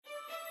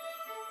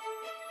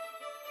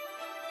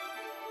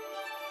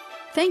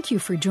Thank you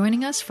for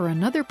joining us for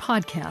another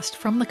podcast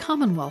from the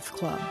Commonwealth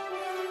Club.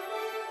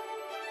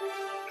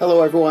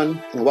 Hello,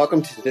 everyone, and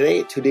welcome to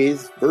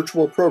today's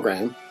virtual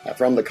program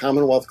from the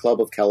Commonwealth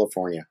Club of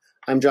California.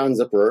 I'm John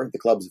Zipperer, the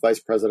club's Vice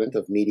President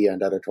of Media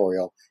and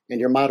Editorial, and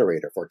your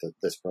moderator for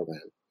this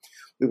program.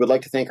 We would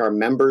like to thank our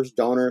members,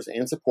 donors,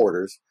 and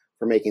supporters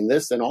for making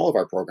this and all of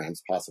our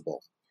programs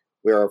possible.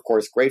 We are, of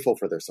course, grateful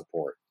for their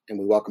support, and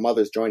we welcome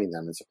others joining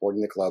them and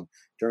supporting the club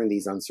during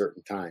these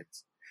uncertain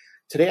times.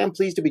 Today, I'm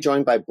pleased to be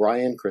joined by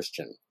Brian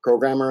Christian,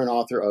 programmer and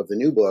author of the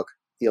new book,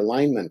 The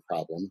Alignment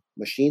Problem,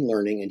 Machine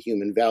Learning and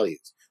Human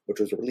Values, which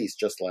was released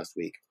just last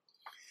week.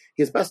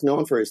 He is best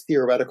known for his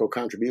theoretical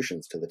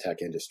contributions to the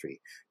tech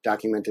industry,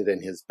 documented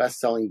in his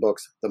best-selling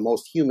books, The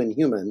Most Human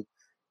Human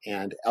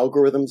and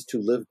Algorithms to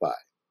Live By.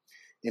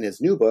 In his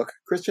new book,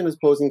 Christian is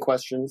posing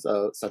questions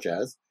such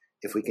as,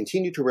 if we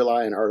continue to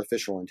rely on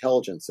artificial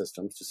intelligence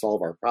systems to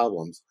solve our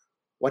problems,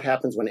 what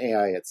happens when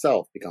AI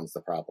itself becomes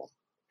the problem?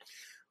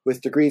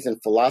 With degrees in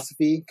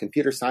philosophy,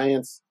 computer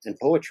science, and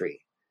poetry,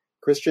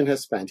 Christian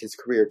has spent his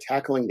career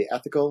tackling the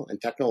ethical and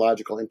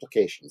technological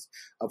implications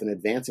of an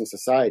advancing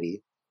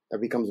society that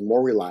becomes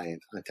more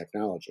reliant on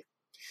technology.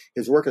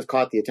 His work has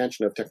caught the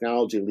attention of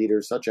technology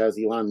leaders such as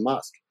Elon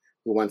Musk,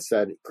 who once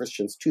said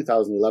Christian's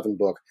 2011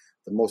 book,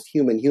 The Most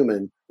Human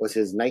Human, was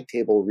his night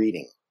table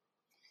reading.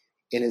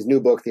 In his new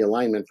book, The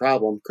Alignment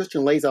Problem,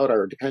 Christian lays out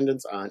our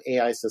dependence on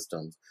AI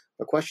systems,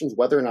 but questions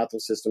whether or not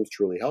those systems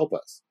truly help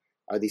us.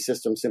 Are these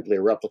systems simply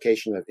a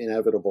replication of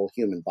inevitable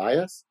human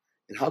bias?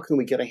 And how can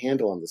we get a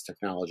handle on this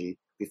technology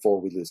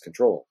before we lose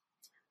control?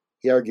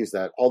 He argues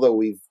that although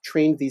we've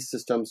trained these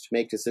systems to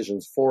make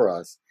decisions for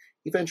us,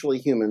 eventually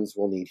humans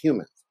will need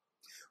humans.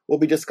 We'll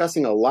be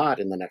discussing a lot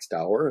in the next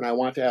hour, and I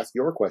want to ask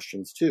your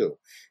questions too.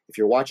 If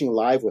you're watching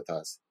live with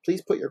us,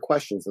 please put your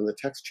questions in the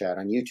text chat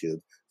on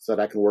YouTube so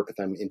that I can work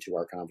them into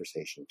our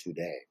conversation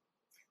today.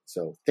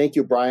 So thank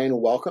you,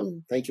 Brian.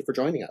 Welcome. Thank you for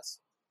joining us.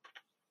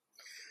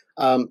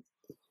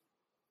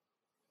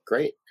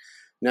 Great.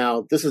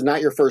 Now, this is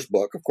not your first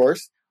book, of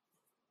course.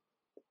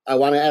 I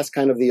want to ask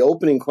kind of the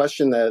opening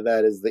question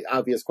that is the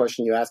obvious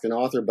question you ask an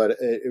author, but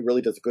it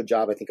really does a good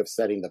job, I think, of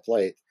setting the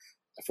plate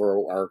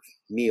for our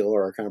meal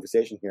or our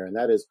conversation here. And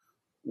that is,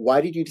 why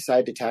did you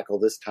decide to tackle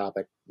this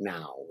topic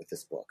now with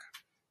this book?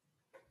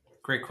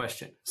 Great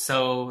question.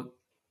 So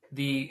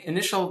the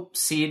initial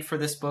seed for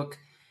this book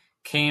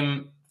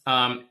came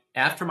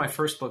after my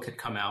first book had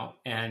come out.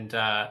 And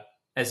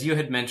as you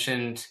had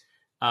mentioned,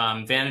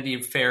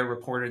 Vanity Fair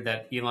reported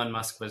that Elon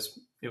Musk was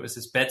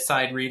his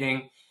bedside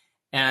reading.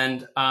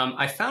 And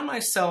I found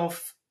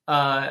myself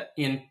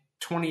in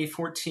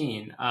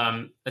 2014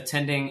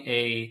 attending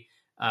a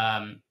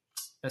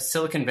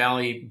Silicon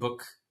Valley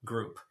book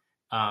group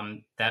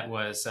that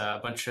was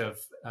a bunch of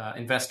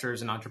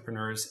investors and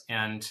entrepreneurs.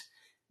 And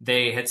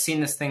they had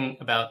seen this thing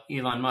about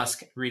Elon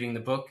Musk reading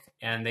the book,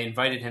 and they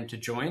invited him to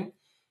join.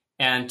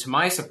 And to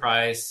my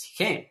surprise,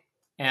 he came.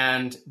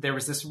 And there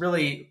was this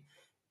really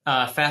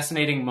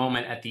fascinating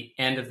moment at the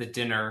end of the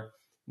dinner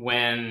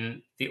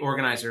when the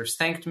organizers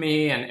thanked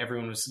me and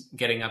everyone was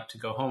getting up to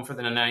go home for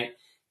the night.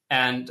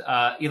 And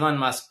Elon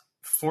Musk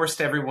forced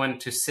everyone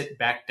to sit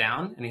back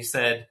down. And he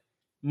said,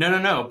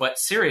 no, but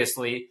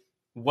seriously,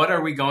 what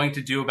are we going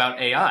to do about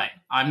AI?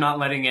 I'm not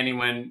letting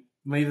anyone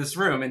leave this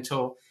room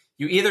until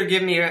you either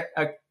give me a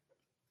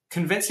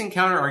convincing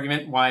counter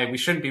argument why we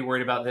shouldn't be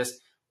worried about this,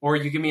 or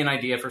you give me an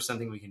idea for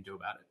something we can do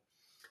about it.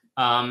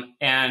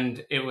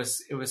 And it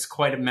was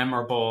quite a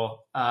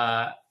memorable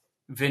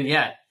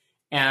vignette.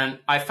 And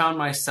I found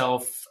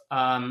myself,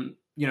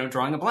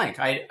 drawing a blank.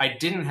 I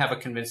didn't have a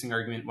convincing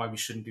argument why we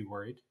shouldn't be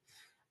worried.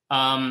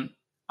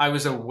 I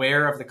was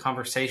aware of the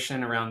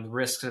conversation around the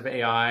risks of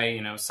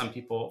AI.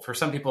 For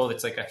some people,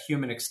 it's like a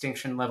human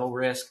extinction level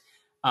risk.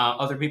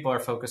 Other people are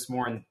focused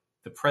more on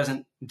the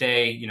present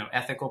day,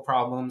 ethical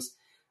problems.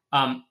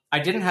 I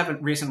didn't have a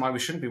reason why we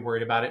shouldn't be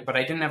worried about it, but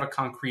I didn't have a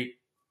concrete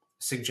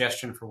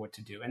suggestion for what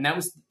to do. And that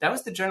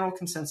was the general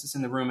consensus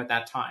in the room at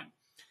that time.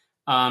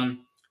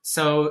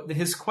 So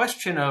his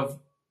question of,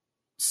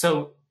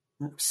 so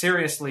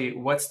seriously,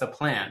 what's the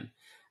plan?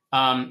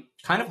 Kind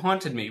of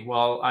haunted me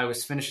while I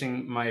was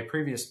finishing my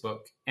previous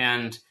book.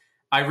 And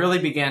I really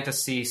began to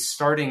see,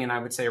 starting in, I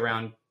would say,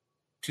 around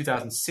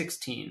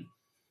 2016,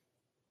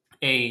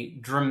 a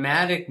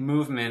dramatic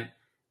movement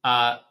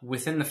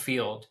within the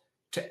field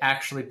to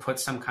actually put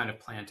some kind of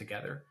plan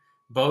together,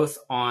 both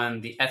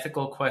on the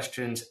ethical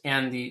questions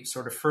and the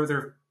sort of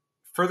further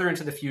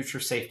into the future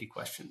safety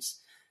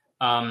questions.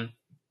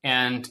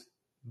 And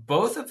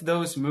both of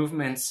those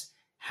movements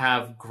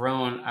have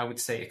grown, I would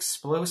say,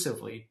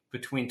 explosively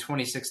between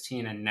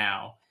 2016 and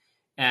now.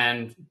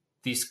 And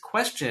these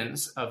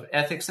questions of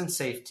ethics and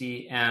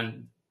safety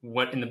and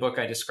what in the book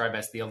I describe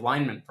as the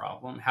alignment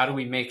problem, how do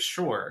we make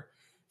sure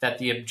that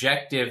the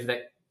objective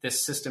that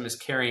this system is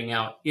carrying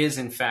out is,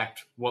 in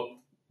fact, what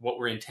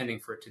we're intending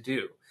for it to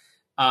do?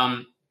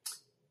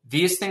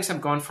 These things have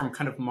gone from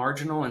kind of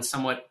marginal and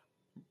somewhat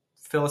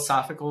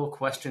philosophical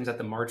questions at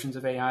the margins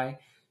of AI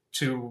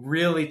to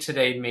really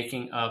today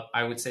making up,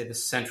 I would say, the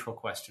central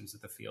questions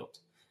of the field.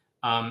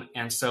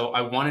 And so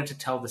I wanted to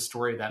tell the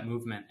story of that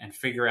movement and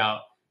figure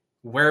out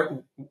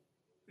where,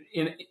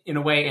 in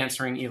a way,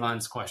 answering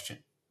Elon's question,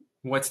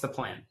 what's the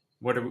plan?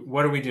 What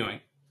are we doing?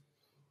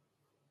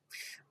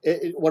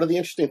 One of the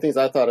interesting things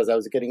I thought as I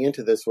was getting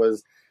into this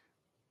was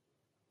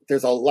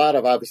there's a lot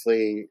of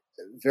obviously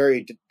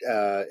very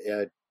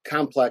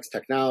complex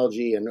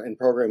technology and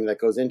programming that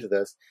goes into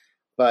this,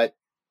 but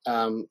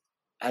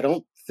I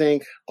don't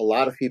think a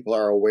lot of people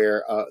are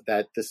aware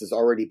that this is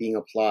already being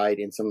applied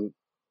in some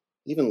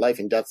even life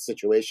and death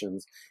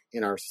situations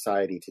in our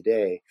society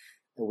today.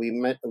 And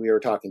we were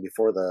talking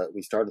before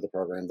we started the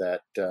program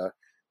that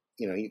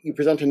you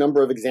present a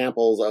number of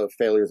examples of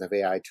failures of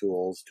AI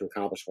tools to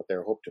accomplish what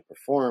they're hoped to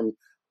perform.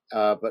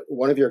 But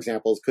one of your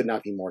examples could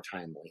not be more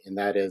timely, and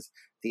that is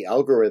the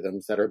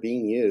algorithms that are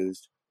being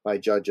used by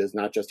judges,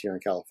 not just here in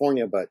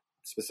California, but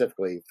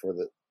specifically for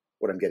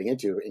what I'm getting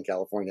into in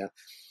California,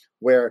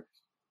 where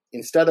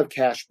instead of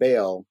cash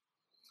bail,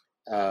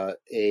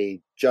 a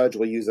judge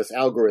will use this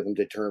algorithm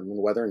to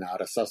determine whether or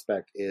not a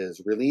suspect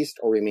is released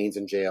or remains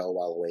in jail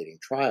while awaiting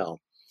trial.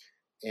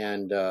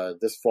 And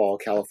this fall,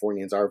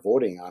 Californians are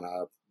voting on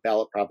a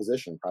ballot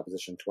Proposition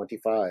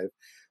 25,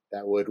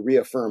 that would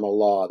reaffirm a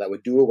law that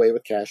would do away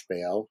with cash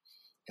bail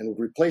and would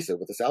replace it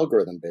with this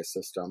algorithm-based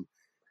system.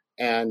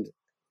 And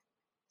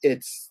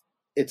it's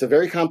a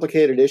very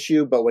complicated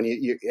issue, but when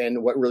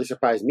and what really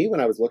surprised me when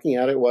I was looking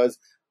at it was,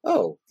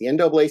 the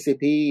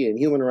NAACP and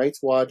Human Rights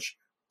Watch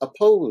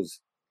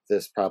oppose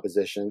this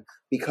proposition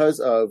because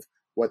of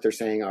what they're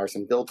saying are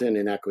some built-in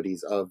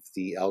inequities of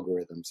the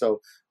algorithm.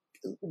 So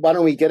why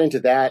don't we get into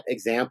that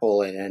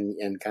example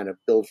and kind of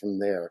build from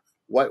there?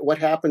 What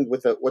happened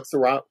with what's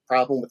the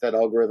problem with that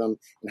algorithm,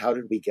 and how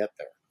did we get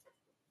there?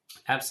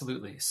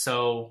 Absolutely.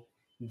 So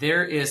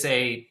there is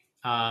a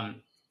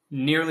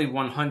nearly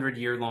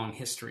 100-year-long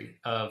history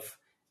of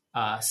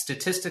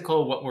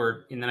statistical, what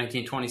were in the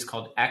 1920s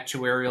called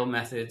actuarial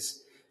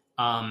methods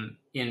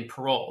in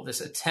parole,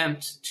 this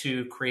attempt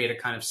to create a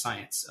kind of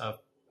science of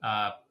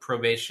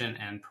probation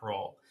and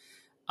parole.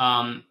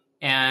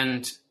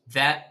 And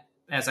that,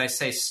 as I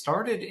say,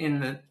 started in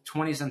the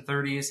 20s and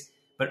 30s,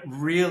 but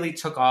really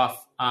took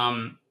off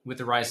with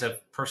the rise of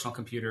personal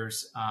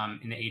computers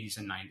in the 80s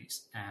and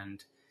 90s.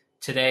 And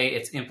today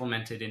it's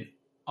implemented in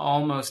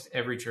almost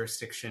every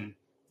jurisdiction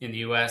in the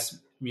U.S.,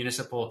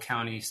 municipal,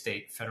 county,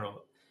 state,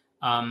 federal.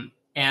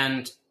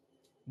 And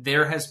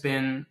there has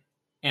been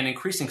an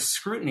increasing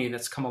scrutiny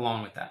that's come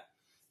along with that.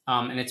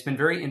 And it's been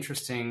very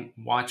interesting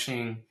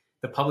watching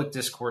the public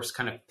discourse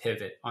kind of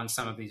pivot on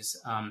some of these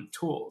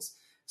tools.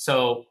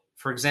 So,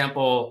 for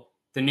example,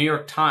 the New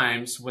York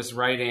Times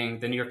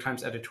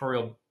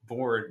editorial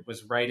board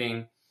was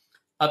writing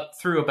up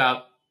through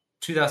about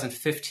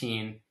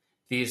 2015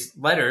 these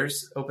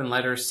open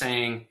letters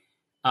saying,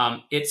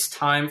 it's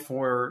time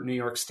for New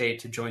York State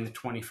to join the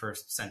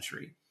 21st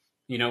century.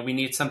 We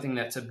need something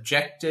that's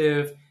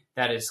objective,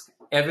 that is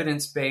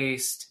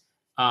evidence-based.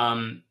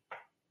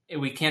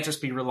 We can't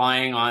just be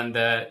relying on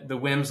the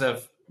whims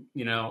of,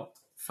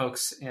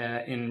 folks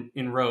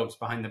in robes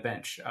behind the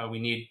bench.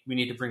 We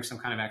need to bring some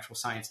kind of actual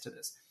science to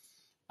this.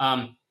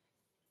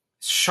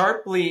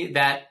 Sharply,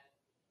 that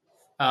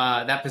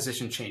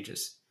position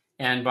changes.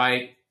 And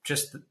by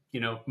just,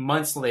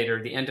 months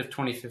later, the end of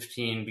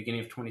 2015, beginning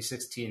of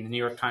 2016, the New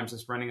York Times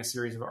is running a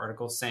series of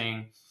articles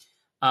saying,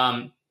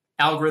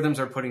 algorithms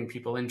are putting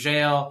people in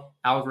jail.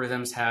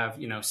 Algorithms have,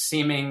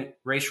 seeming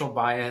racial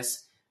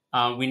bias.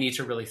 We need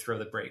to really throw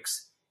the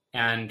brakes.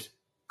 And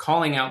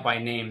calling out by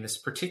name this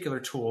particular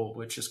tool,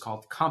 which is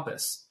called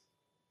Compass,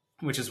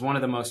 which is one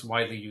of the most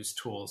widely used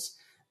tools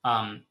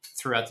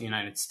throughout the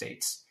United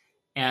States.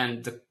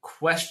 And the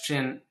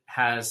question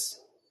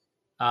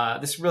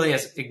this really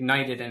has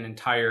ignited an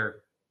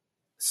entire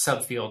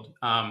subfield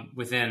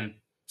within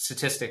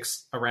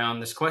statistics around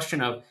this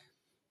question of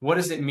what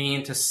does it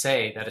mean to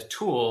say that a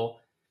tool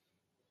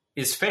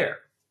is fair?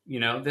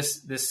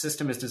 This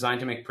system is designed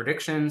to make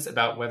predictions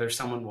about whether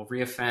someone will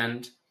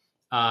reoffend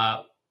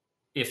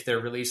if they're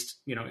released,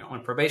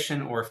 on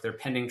probation, or if they're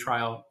pending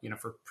trial,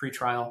 for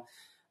pretrial.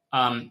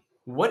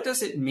 What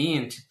does it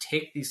mean to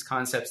take these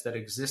concepts that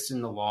exist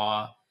in the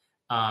law,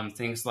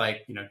 things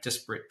like,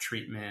 disparate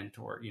treatment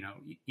or,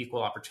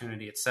 equal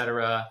opportunity, et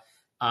cetera,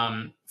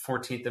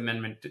 14th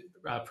Amendment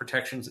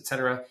protections, et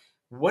cetera.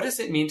 What does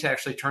it mean to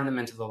actually turn them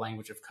into the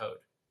language of code?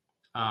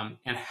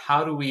 And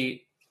how do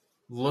we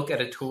look at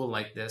a tool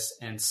like this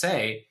and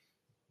say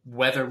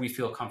whether we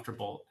feel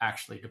comfortable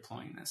actually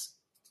deploying this?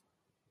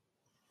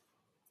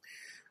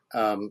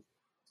 And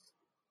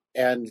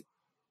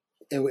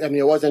it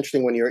was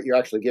interesting when you're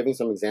actually giving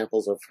some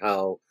examples of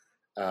how,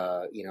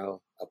 a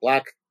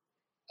black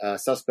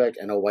suspect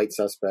and a white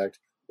suspect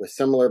with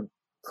similar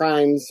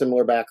crimes,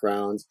 similar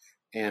backgrounds,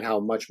 and how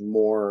much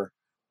more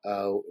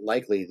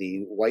likely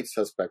the white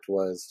suspect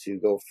was to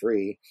go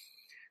free,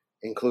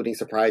 including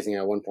surprising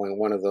at one point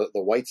one of the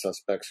white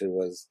suspects who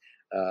was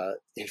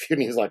interviewed.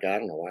 He was like, I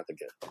don't know what to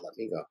get, let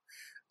me go.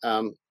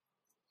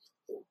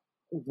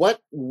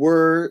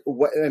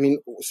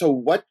 So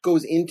what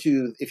goes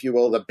into, if you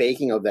will, the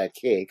baking of that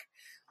cake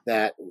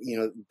that,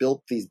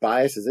 built these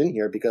biases in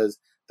here, because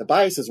the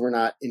biases were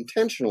not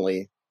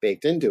intentionally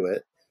baked into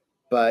it,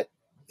 but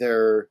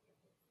they're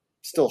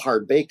still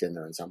hard baked in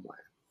there in some way.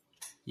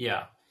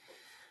 Yeah.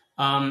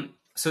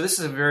 So this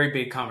is a very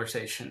big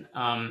conversation.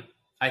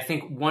 I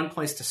think one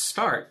place to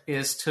start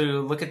is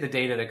to look at the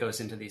data that goes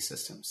into these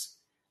systems.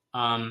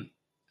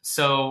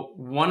 So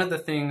one of the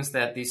things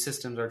that these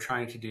systems are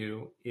trying to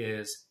do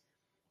is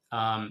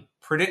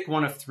predict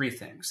one of three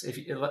things.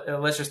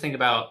 Let's just think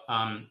about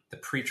the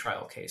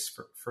pretrial case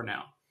for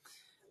now.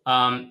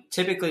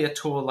 Typically, a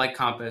tool like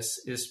Compass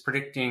is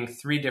predicting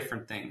three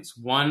different things.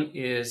 One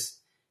is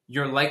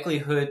your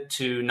likelihood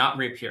to not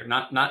reappear,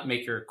 not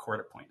make your court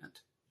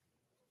appointment.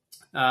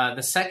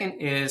 The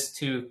second is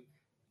to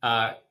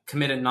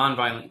commit a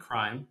nonviolent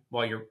crime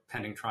while you're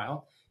pending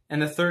trial.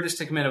 And the third is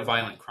to commit a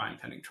violent crime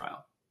pending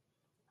trial.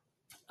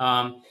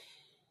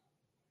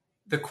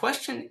 The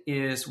question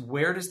is,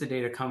 where does the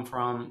data come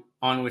from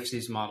on which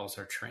these models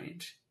are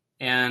trained?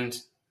 And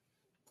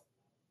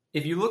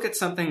if you look at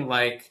something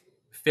like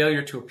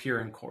failure to appear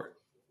in court,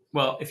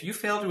 well, if you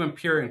fail to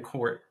appear in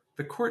court,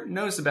 the court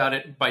knows about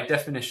it by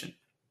definition,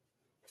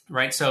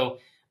 right? So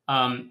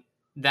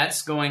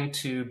that's going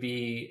to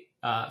be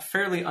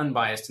fairly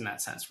unbiased in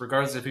that sense,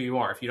 regardless of who you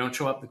are. If you don't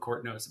show up, the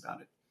court knows about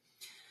it.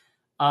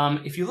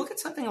 If you look at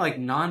something like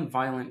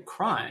nonviolent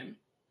crime,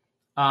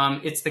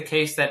 it's the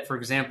case that, for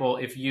example,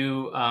 if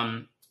you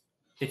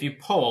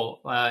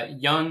poll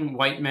young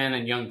white men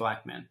and young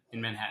black men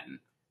in Manhattan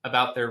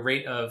about their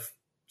rate of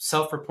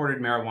self-reported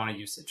marijuana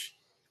usage,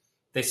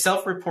 they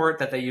self-report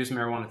that they use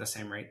marijuana at the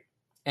same rate.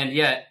 And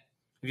yet,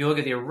 if you look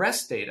at the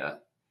arrest data,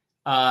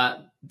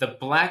 the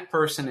black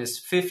person is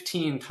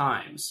 15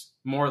 times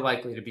more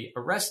likely to be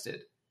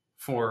arrested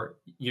for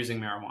using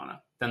marijuana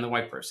than the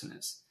white person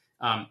is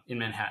in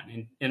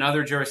Manhattan. In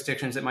other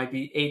jurisdictions, it might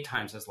be 8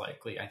 times as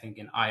likely, I think,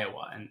 in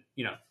Iowa. And,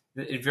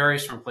 it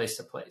varies from place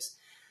to place.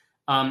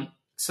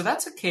 So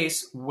that's a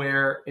case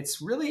where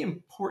it's really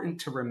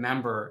important to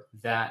remember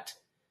that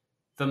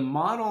the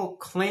model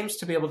claims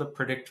to be able to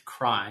predict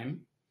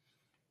crime,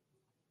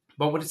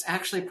 but what it's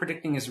actually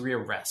predicting is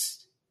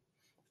rearrest.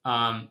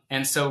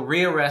 And so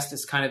rearrest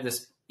is kind of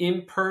this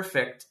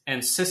imperfect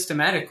and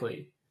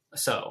systematically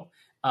so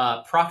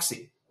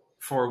proxy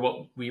for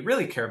what we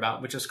really care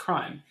about, which is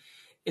crime.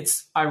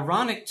 It's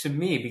ironic to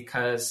me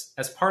because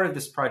as part of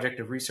this project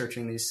of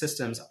researching these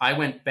systems, I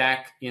went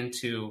back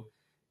into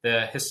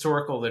the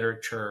historical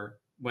literature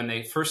when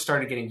they first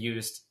started getting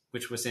used,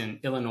 which was in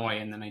Illinois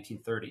in the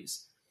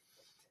 1930s.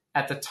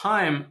 At the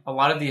time, a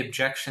lot of the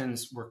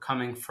objections were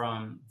coming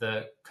from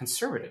the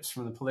conservatives,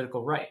 from the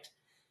political right.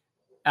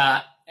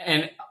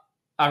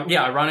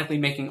 Ironically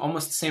making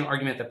almost the same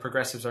argument that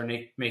progressives are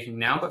making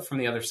now, but from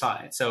the other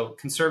side. So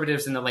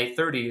conservatives in the late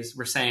 30s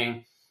were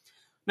saying,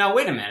 "No,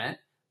 wait a minute.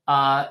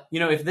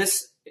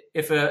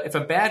 If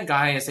a bad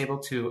guy is able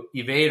to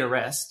evade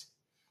arrest,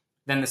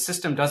 then the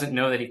system doesn't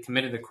know that he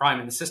committed the crime,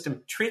 and the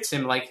system treats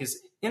him like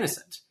he's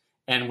innocent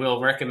and will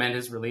recommend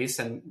his release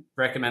and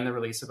recommend the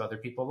release of other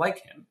people like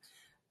him."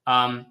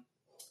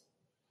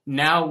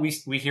 Now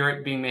we hear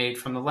it being made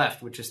from the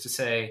left, which is to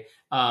say,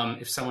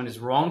 if someone is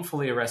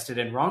wrongfully arrested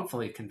and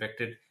wrongfully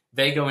convicted,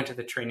 they go into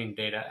the training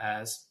data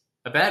as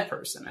a bad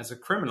person, as a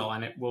criminal,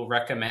 and it will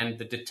recommend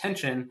the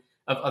detention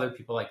of other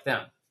people like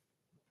them.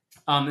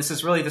 This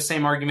is really the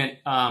same argument,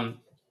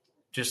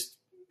 just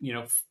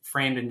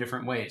framed in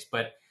different ways.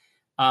 But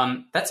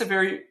that's a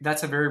very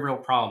real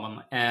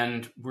problem,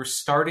 and we're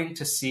starting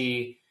to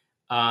see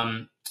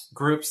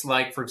groups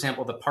like, for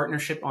example, the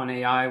Partnership on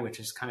AI, which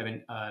is kind of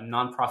a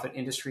nonprofit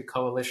industry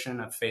coalition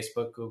of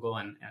Facebook, Google,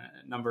 and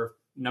a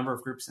number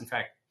of groups, in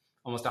fact,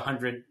 almost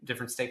 100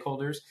 different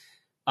stakeholders,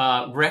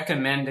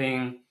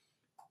 recommending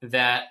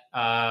that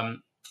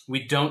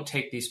we don't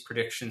take these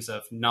predictions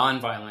of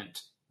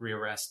nonviolent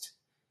rearrest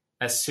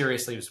as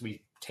seriously as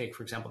we take,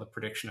 for example, the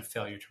prediction of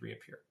failure to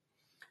reappear.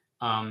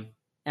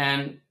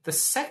 And the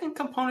second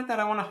component that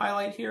I want to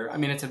highlight here, I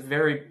mean, it's a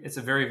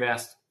very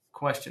vast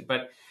question,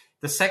 but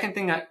the second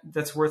thing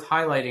that's worth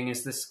highlighting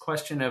is this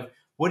question of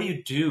what do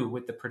you do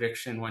with the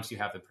prediction once you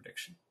have the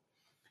prediction?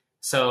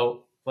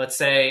 So let's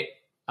say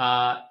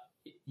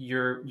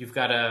you've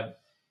got a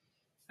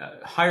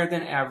higher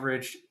than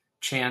average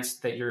chance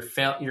that you're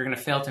going to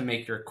fail to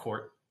make your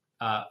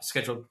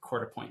scheduled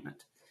court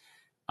appointment.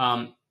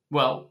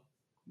 Well,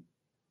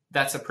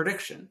 that's a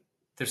prediction.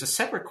 There's a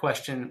separate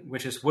question,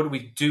 which is what do we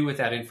do with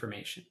that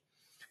information?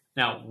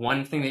 Now,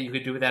 one thing that you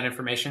could do with that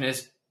information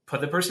is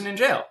put the person in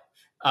jail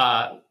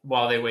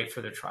while they wait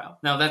for their trial.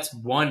 Now, that's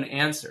one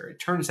answer. It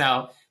turns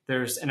out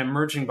there's an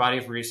emerging body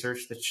of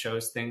research that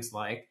shows things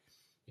like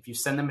if you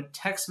send them a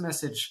text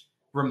message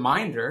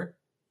reminder,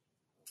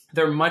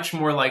 they're much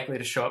more likely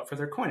to show up for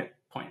their court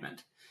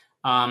appointment.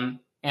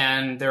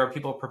 And there are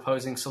people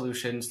proposing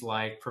solutions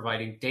like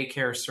providing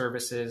daycare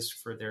services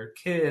for their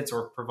kids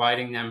or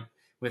providing them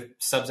with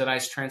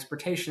subsidized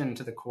transportation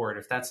to the court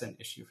if that's an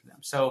issue for them.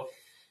 So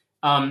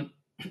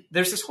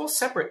there's this whole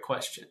separate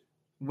question,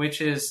 which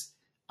is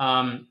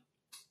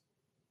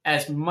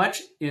as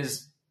much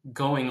is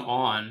going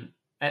on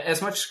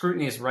as much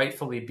scrutiny is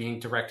rightfully being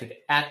directed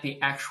at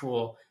the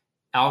actual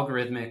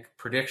algorithmic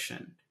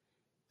prediction,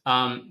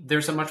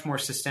 there's a much more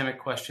systemic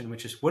question,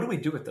 which is, what do we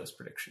do with those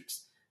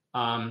predictions?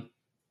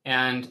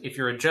 And if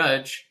you're a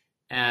judge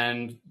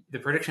and the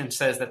prediction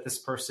says that this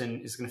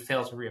person is going to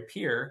fail to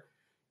reappear,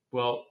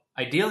 well,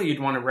 ideally, you'd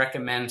want to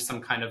recommend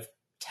some kind of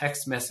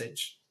text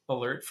message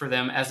alert for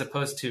them as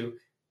opposed to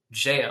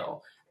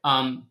jail.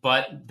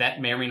 But that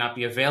may or may not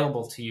be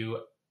available to you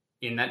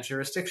in that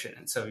jurisdiction.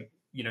 And so,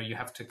 you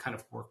have to kind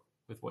of work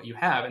with what you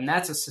have. And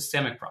that's a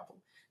systemic problem.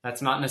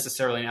 That's not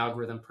necessarily an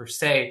algorithm per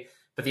se,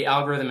 but the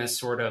algorithm is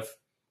sort of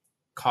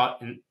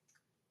caught in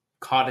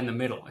the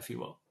middle, if you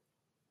will.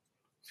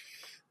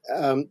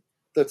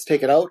 Let's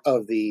take it out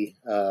of the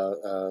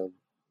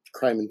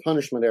crime and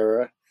punishment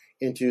era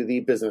into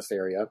the business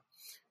area.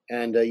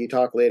 And you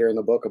talk later in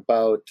the book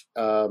about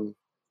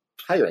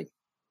hiring.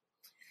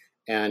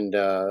 And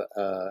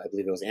I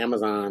believe it was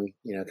Amazon,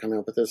 coming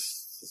up with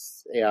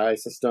this AI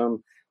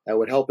system that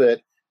would help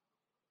it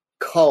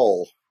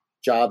cull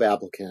job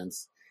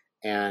applicants.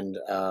 And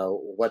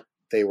what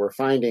they were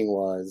finding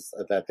was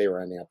that they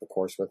were ending up, of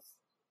course, with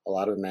a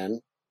lot of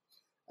men.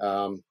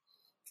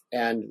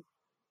 And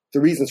the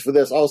reasons for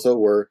this also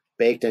were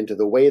baked into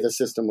the way the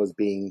system was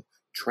being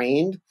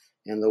trained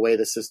and the way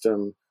the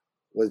system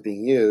was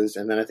being used.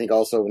 And then I think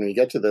also when we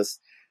get to this,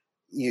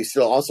 you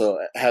still also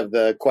have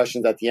the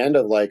questions at the end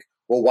of like,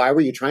 well, why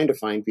were you trying to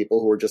find people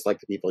who were just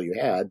like the people you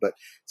had? But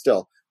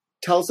still,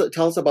 tell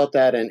us about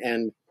that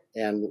and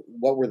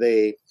what were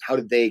they? How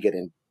did they get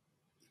in?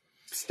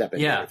 Step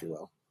in, if you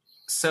will.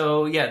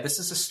 So this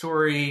is a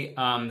story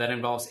that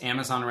involves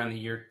Amazon around the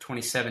year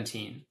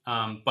 2017.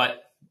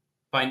 But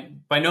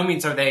by no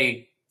means are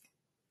they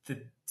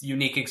the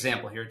unique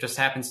example here. It just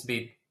happens to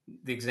be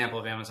the example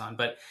of Amazon.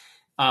 But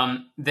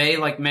they,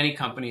 like many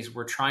companies,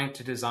 were trying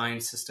to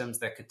design systems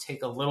that could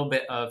take a little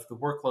bit of the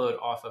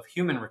workload off of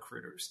human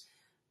recruiters.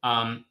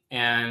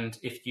 And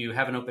if you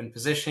have an open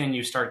position,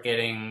 you start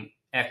getting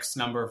X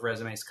number of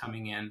resumes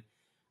coming in.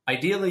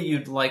 Ideally,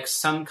 you'd like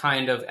some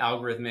kind of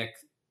algorithmic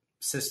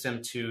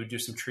system to do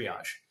some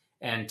triage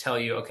and tell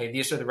you, okay,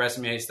 these are the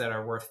resumes that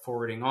are worth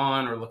forwarding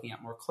on or looking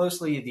at more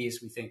closely.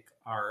 These we think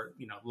are,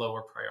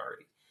 lower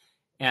priority.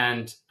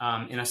 And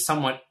in a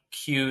somewhat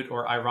cute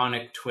or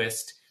ironic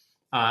twist,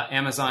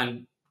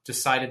 Amazon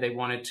decided they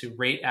wanted to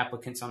rate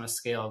applicants on a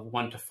scale of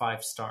 1 to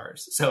 5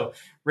 stars. So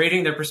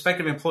rating their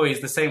prospective employees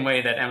the same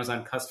way that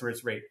Amazon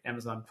customers rate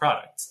Amazon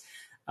products.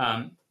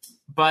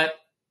 But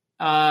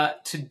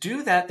to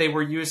do that, they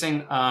were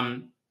using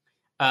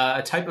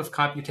a type of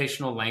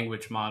computational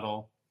language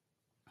model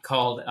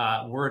called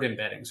word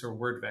embeddings or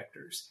word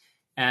vectors.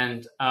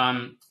 And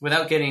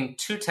without getting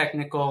too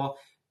technical,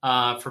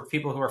 for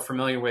people who are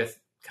familiar with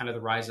kind of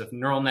the rise of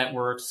neural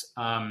networks,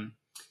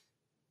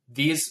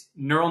 these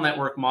neural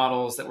network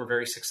models that were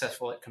very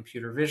successful at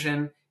computer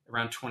vision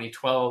around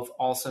 2012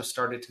 also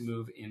started to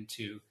move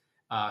into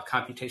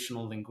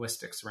computational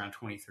linguistics around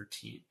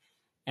 2013.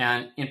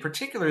 And in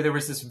particular, there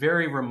was this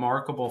very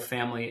remarkable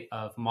family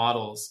of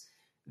models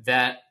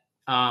that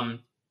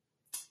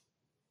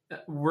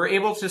were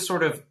able to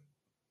sort of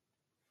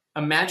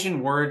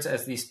imagine words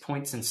as these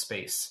points in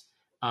space.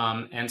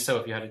 And so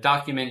if you had a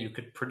document, you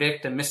could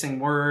predict a missing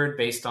word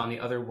based on the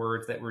other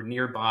words that were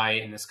nearby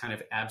in this kind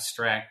of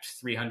abstract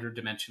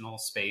 300-dimensional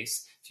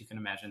space, if you can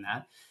imagine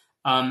that.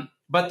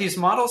 But these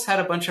models had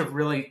a bunch of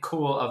really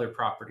cool other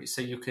properties.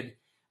 So you could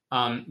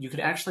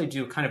actually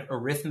do kind of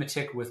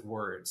arithmetic with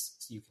words.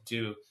 So you could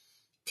do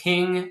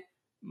king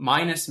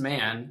minus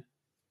man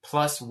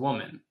plus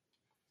woman,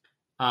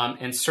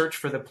 and search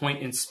for the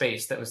point in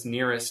space that was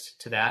nearest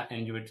to that,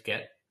 and you would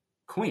get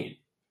queen.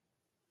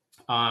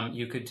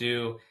 You could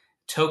do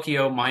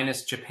Tokyo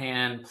minus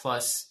Japan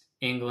plus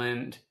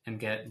England and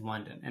get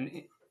London,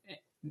 and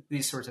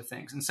these sorts of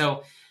things. And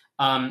so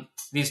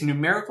these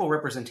numerical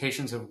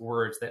representations of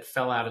words that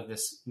fell out of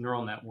this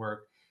neural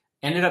network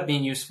ended up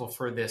being useful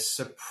for this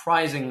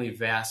surprisingly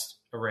vast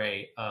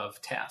array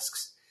of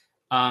tasks.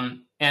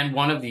 And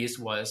one of these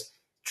was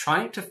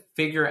trying to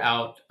figure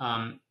out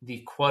the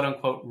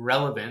quote-unquote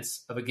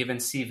relevance of a given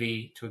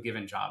CV to a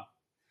given job.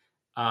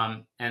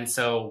 And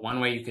so one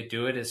way you could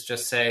do it is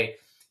just say,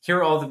 here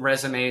are all the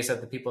resumes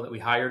of the people that we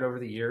hired over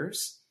the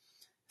years.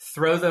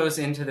 Throw those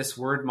into this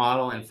word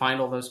model and find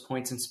all those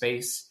points in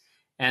space.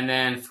 And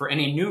then for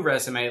any new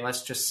resume,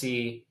 let's just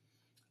see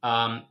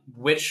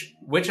which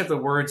of the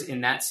words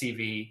in that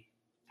CV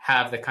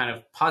have the kind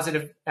of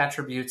positive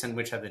attributes and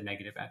which have the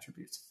negative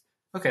attributes.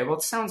 Okay, well,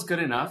 it sounds good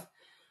enough.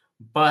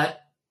 But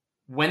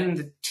when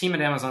the team at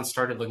Amazon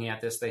started looking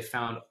at this, they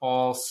found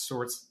all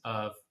sorts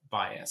of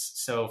bias.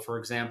 So, for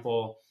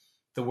example,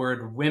 the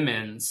word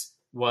women's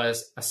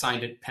was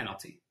assigned a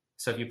penalty.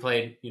 So if you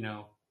played, you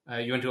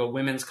went to a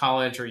women's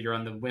college or you're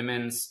on the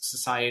women's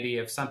society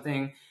of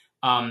something,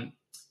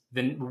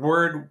 the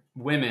word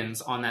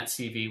women's on that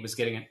CV was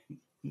getting a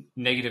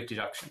negative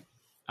deduction.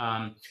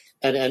 And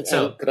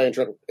could I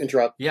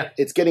interrupt? Yeah.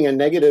 It's getting a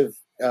negative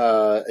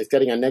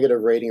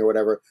rating or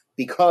whatever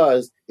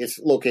because it's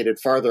located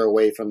farther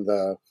away from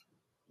the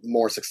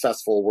more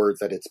successful words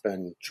that it's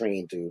been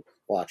trained to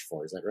watch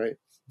for. Is that right?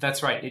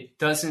 That's right. It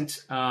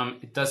doesn't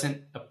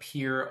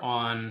appear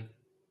on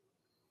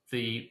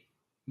the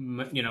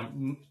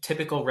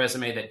typical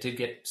resume that did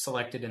get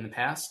selected in the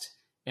past,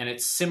 and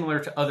it's similar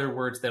to other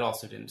words that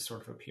also didn't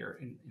sort of appear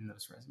in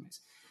those resumes.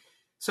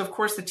 So of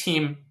course the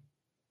team,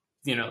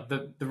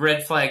 the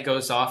red flag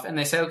goes off, and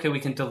they say, okay, we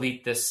can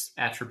delete this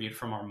attribute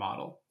from our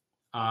model.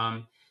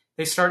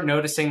 They start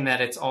noticing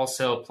that it's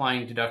also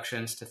applying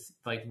deductions to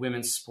like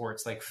women's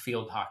sports, like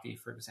field hockey,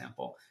 for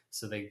example.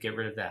 So they get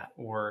rid of that.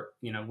 Or,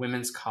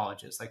 women's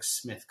colleges, like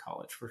Smith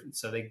College.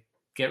 So they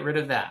get rid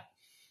of that.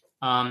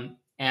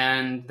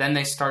 And then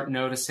they start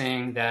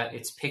noticing that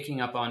it's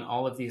picking up on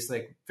all of these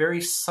like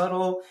very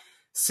subtle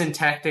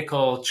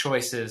syntactical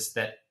choices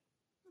that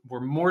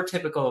were more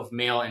typical of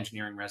male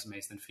engineering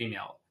resumes than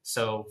female.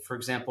 So, for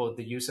example,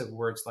 the use of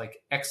words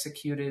like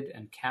executed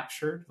and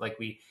captured, like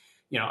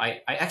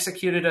I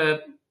executed a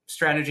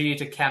strategy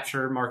to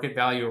capture market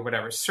value or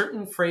whatever,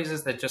 certain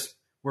phrases that just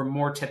were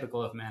more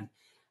typical of men.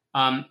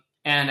 And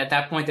at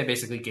that point, they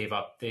basically gave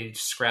up. They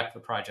scrapped the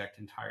project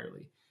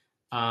entirely.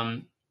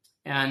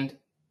 And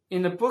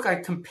in the book, I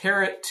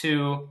compare it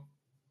to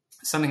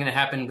something that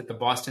happened with the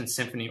Boston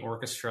Symphony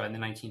Orchestra in the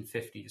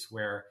 1950s,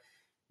 where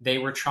they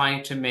were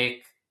trying to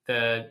make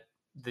the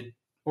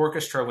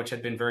orchestra, which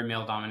had been very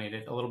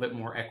male-dominated, a little bit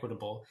more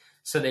equitable.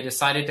 So they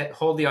decided to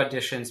hold the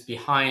auditions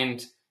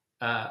behind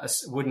a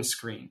wooden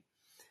screen.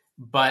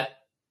 But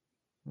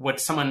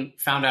what someone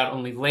found out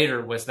only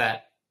later was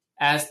that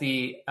as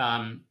the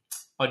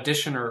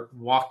auditioner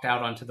walked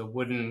out onto the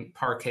wooden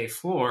parquet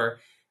floor,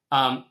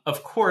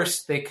 of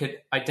course, they could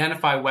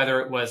identify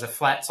whether it was a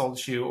flat-soled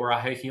shoe or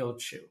a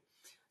high-heeled shoe.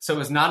 So it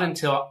was not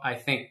until, I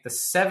think, the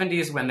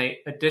 70s when they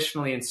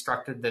additionally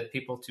instructed the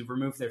people to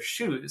remove their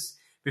shoes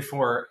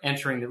before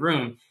entering the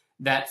room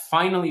that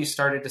finally you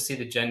started to see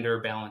the gender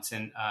balance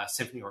in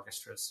symphony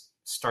orchestras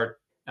start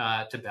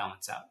to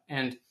balance out.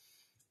 And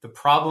the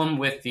problem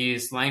with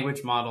these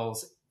language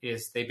models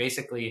is they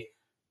basically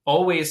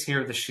always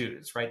hear the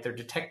shoes, right? They're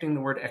detecting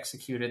the word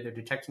executed, they're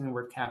detecting the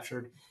word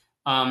captured.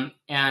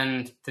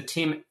 And the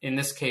team in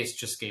this case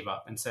just gave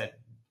up and said,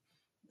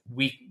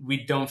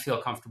 we don't feel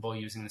comfortable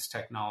using this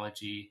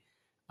technology.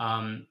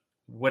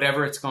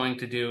 Whatever it's going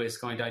to do is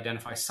going to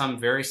identify some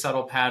very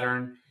subtle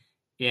pattern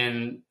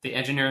in the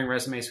engineering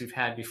resumes we've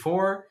had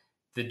before.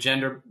 The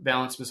gender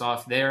balance was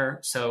off there.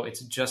 So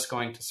it's just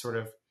going to sort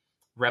of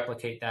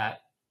replicate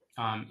that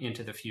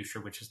into the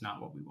future, which is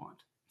not what we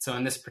want. So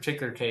in this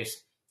particular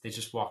case, they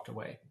just walked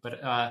away.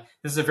 But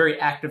this is a very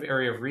active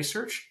area of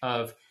research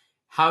of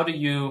how do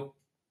you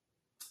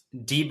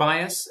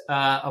debias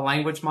a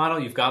language model?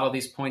 You've got all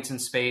these points in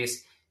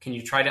space. Can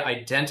you try to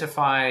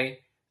identify,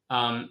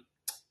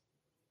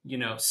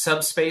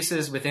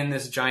 subspaces within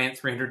this giant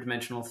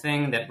 300-dimensional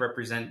thing that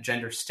represent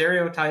gender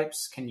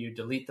stereotypes? Can you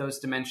delete those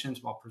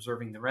dimensions while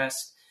preserving the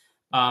rest?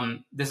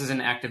 This is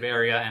an active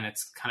area, and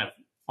it's kind of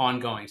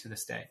ongoing to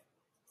this day.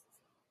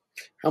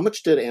 How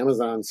much did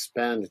Amazon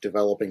spend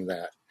developing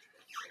that?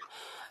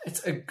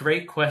 It's a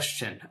great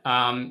question.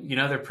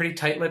 They're pretty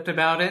tight-lipped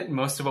about it.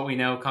 Most of what we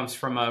know comes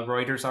from a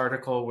Reuters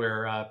article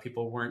where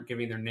people weren't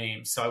giving their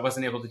names. So I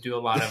wasn't able to do a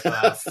lot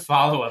of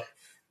follow-up.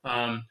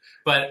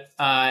 But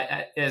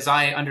as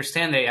I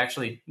understand, they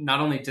actually not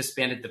only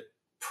disbanded the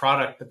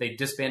product, but they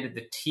disbanded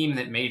the team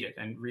that made it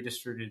and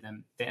redistributed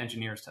the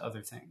engineers to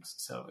other things.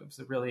 So it was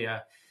really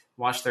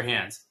wash their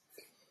hands.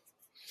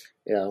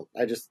 Yeah,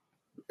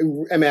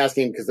 I'm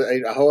asking because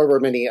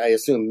however many, I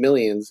assume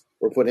millions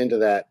were put into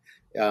that,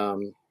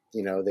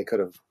 they could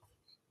have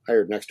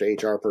hired an extra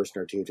HR person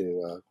or two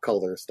to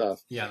cull their stuff.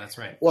 Yeah, that's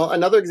right. Well,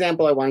 another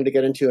example I wanted to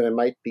get into, and it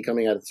might be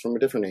coming at it from a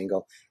different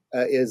angle,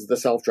 is the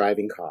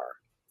self-driving car.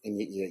 And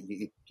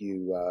you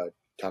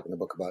talk in the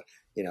book about,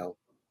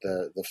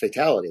 the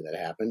fatality that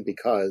happened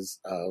because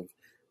of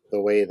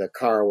the way the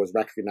car was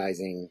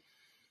recognizing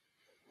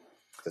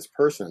this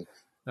person.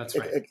 That's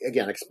right.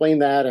 Again, explain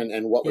that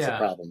and what was the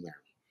problem there.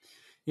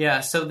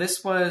 Yeah, so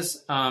this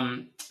was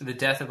the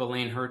death of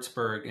Elaine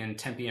Hertzberg in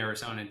Tempe,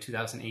 Arizona in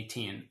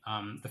 2018.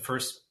 The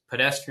first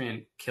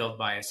pedestrian killed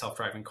by a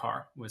self-driving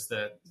car was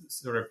the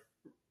sort of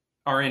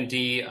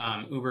R&D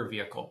Uber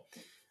vehicle.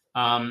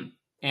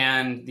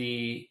 And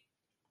the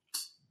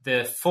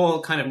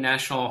full kind of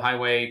National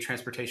Highway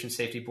Transportation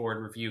Safety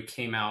Board review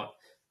came out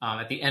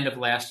at the end of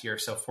last year.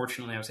 So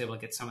fortunately, I was able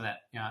to get some of that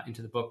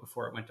into the book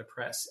before it went to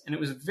press. And it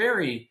was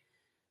very,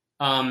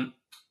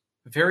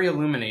 very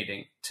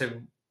illuminating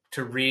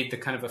to read the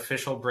kind of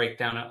official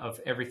breakdown of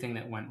everything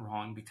that went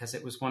wrong, because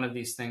it was one of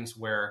these things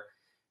where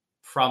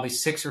probably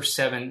 6 or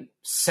 7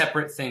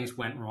 separate things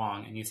went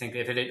wrong. And you think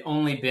if it had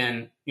only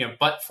been,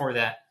 but for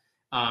that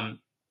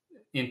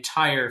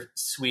entire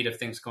suite of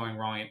things going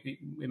wrong,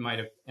 it might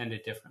have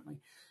ended differently.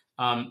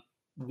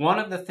 One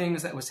of the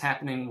things that was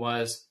happening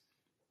was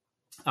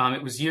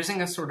it was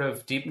using a sort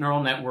of deep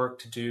neural network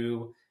to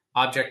do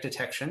object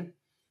detection,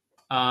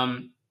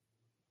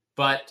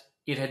 but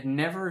it had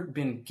never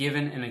been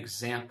given an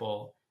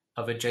example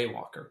of a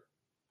jaywalker.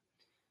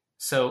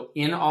 So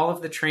in all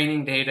of the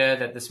training data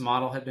that this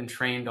model had been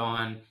trained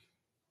on,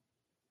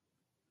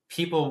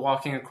 people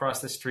walking across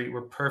the street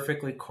were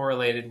perfectly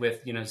correlated with,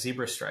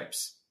 zebra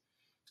stripes.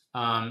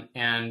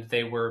 And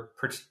they were,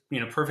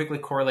 perfectly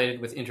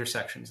correlated with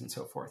intersections and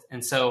so forth.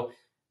 And so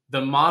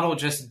the model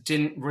just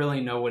didn't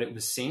really know what it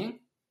was seeing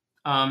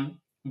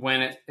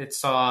when it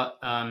saw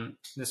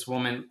this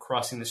woman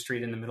crossing the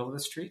street in the middle of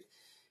the street.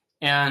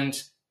 And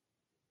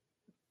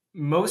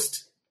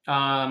most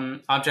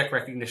object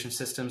recognition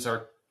systems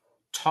are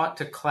taught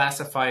to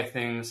classify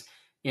things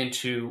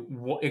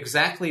into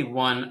exactly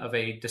one of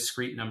a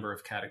discrete number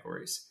of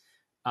categories.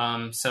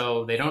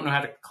 So they don't know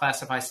how to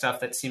classify stuff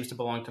that seems to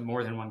belong to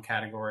more than one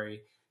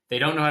category. They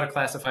don't know how to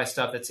classify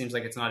stuff that seems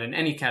like it's not in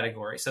any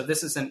category. So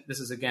this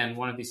is again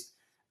one of these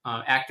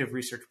active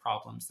research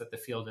problems that the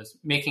field is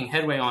making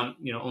headway on,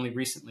 only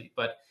recently.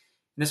 But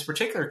in this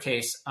particular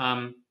case,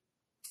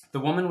 the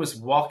woman was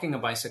walking a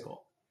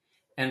bicycle,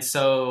 and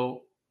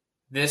so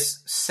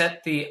this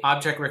set the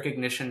object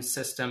recognition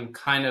system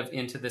kind of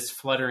into this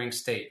fluttering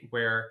state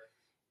where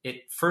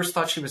it first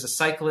thought she was a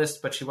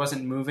cyclist, but she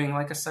wasn't moving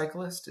like a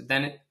cyclist.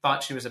 Then it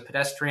thought she was a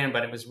pedestrian,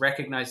 but it was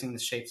recognizing the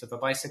shapes of a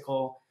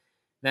bicycle.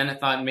 Then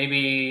it thought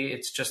maybe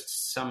it's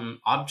just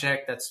some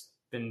object that's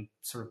been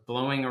sort of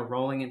blowing or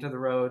rolling into the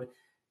road.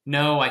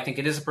 No, I think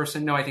it is a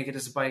person. No, I think it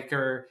is a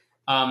biker.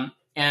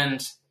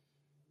 And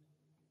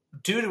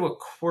due to a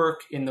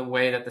quirk in the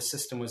way that the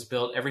system was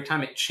built, every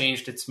time it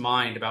changed its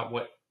mind about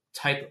what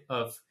type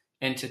of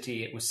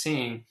entity it was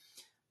seeing,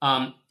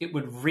 it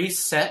would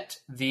reset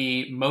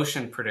the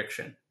motion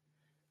prediction.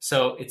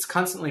 So it's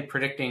constantly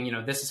predicting,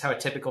 this is how a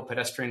typical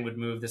pedestrian would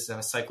move, this is how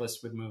a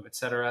cyclist would move, et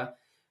cetera.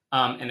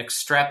 And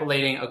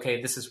extrapolating,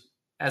 okay, this is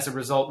as a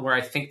result where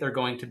I think they're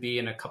going to be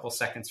in a couple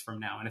seconds from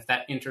now. And if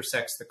that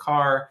intersects the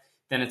car,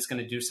 then it's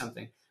going to do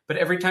something. But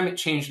every time it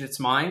changed its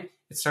mind,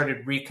 it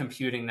started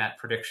recomputing that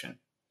prediction.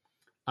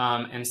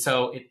 And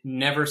so it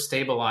never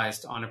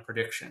stabilized on a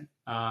prediction.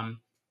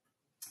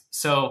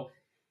 So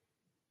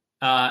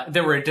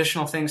there were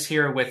additional things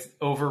here with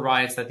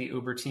overrides that the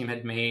Uber team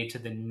had made to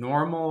the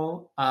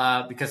normal,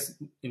 because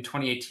in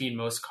 2018,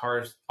 most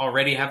cars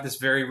already have this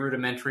very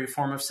rudimentary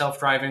form of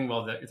self-driving.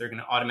 Well, they're going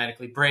to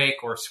automatically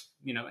brake or,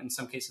 in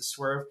some cases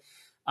swerve.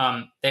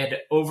 They had to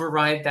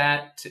override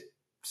that to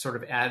sort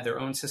of add their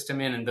own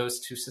system in, and those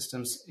two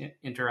systems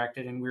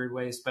interacted in weird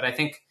ways. But I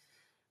think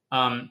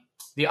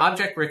the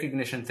object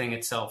recognition thing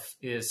itself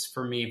is,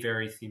 for me,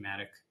 very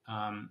thematic.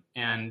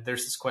 And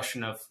there's this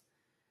question of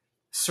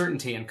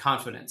certainty and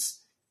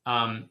confidence,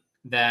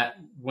 that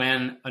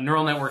when a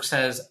neural network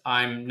says,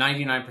 I'm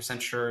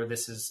 99% sure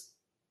this is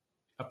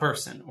a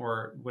person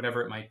or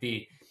whatever it might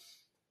be,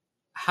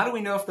 how do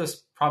we know if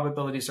those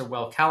probabilities are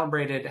well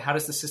calibrated? How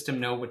does the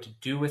system know what to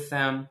do with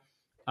them?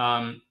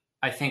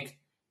 I think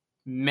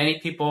many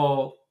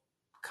people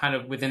kind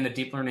of within the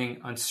deep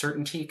learning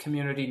uncertainty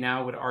community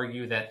now would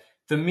argue that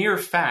the mere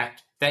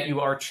fact that you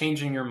are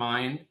changing your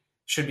mind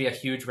should be a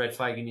huge red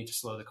flag. You need to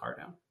slow the car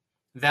down.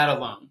 That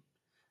alone.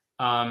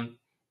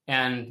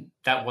 And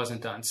that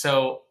wasn't done.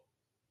 So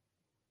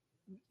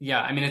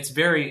yeah, I mean, it's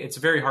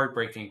very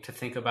heartbreaking to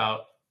think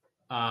about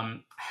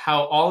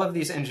how all of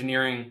these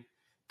engineering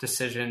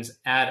decisions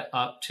add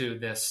up to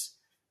this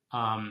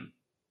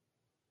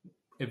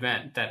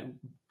event that,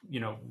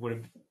 would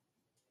have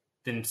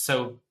been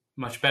so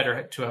much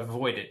better to have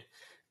avoided.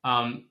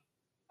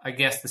 I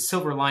guess the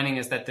silver lining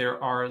is that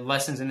there are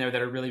lessons in there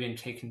that are really being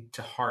taken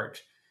to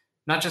heart,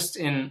 not just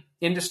in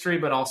industry,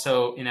 but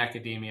also in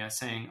academia,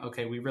 saying,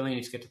 okay, we really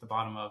need to get to the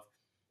bottom of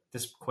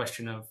this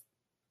question of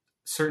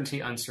certainty,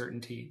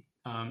 uncertainty,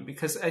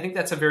 because I think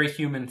that's a very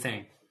human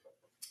thing.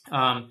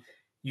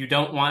 You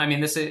don't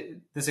want,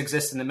 this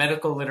exists in the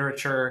medical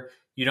literature.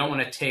 You don't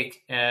want to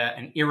take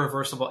an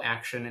irreversible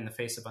action in the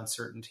face of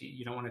uncertainty.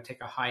 You don't want to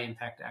take a high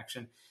impact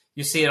action.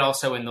 You see it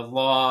also in the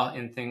law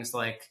in things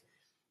like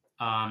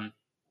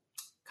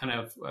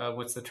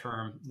what's the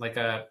term? Like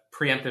a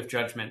preemptive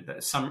judgment.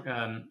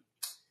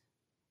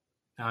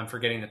 I'm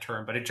forgetting the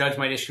term, but a judge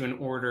might issue an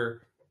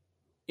order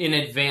in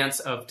advance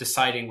of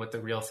deciding what the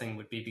real thing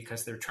would be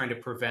because they're trying to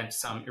prevent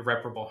some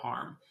irreparable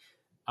harm.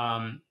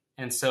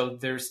 And so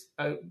there's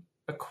a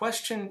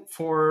question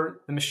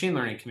for the machine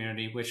learning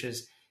community, which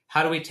is,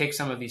 how do we take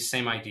some of these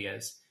same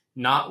ideas,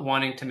 not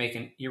wanting to make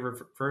an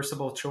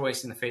irreversible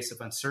choice in the face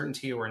of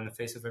uncertainty or in the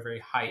face of a very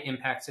high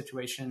impact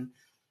situation?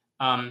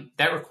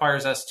 That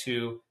requires us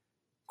to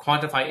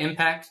quantify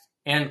impact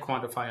and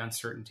quantify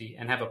uncertainty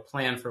and have a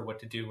plan for what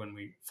to do when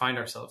we find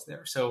ourselves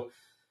there. So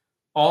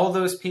all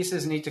those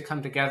pieces need to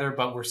come together,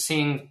 but we're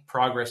seeing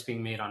progress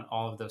being made on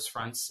all of those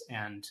fronts.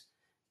 And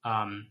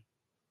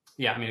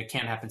it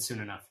can't happen soon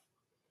enough.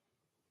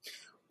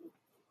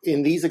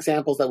 In these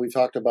examples that we've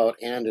talked about,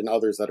 and in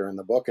others that are in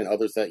the book and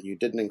others that you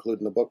didn't include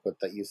in the book, but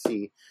that you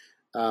see,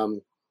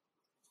 are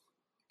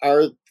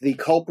the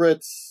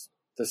culprits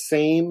the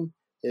same?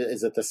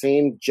 Is it the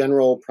same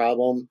general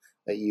problem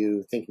that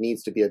you think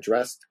needs to be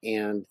addressed?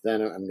 And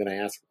then I'm going to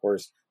ask, of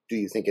course, do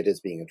you think it is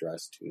being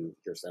addressed to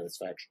your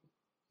satisfaction?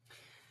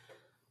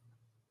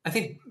 I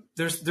think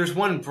there's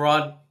one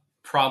broad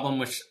problem,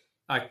 which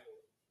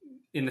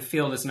in the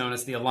field is known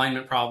as the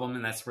alignment problem,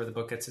 and that's where the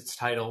book gets its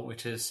title,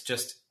 which is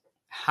just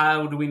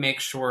how do we make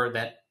sure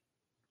that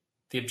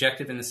the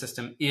objective in the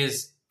system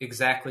is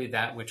exactly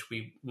that which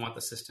we want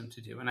the system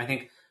to do. And I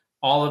think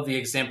all of the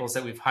examples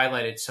that we've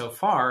highlighted so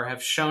far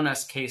have shown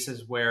us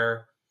cases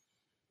where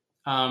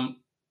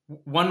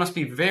one must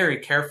be very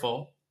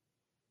careful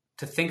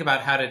to think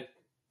about how to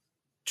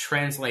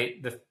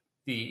translate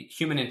the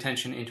human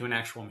intention into an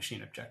actual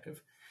machine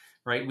objective,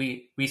 right?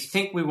 We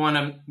think we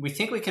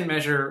can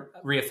measure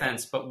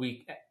reoffense, but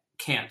we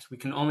can't. We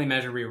can only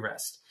measure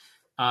rearrest.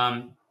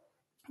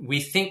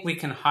 We think we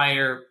can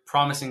hire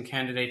promising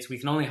candidates. We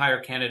can only hire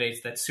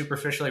candidates that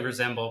superficially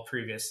resemble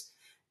previous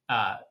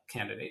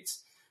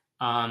candidates.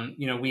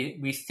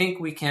 We think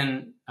we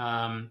can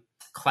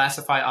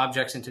classify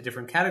objects into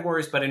different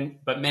categories,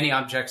 but many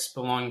objects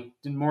belong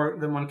in more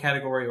than one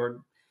category,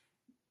 or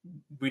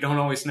we don't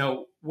always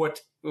know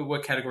what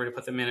category to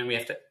put them in, and we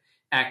have to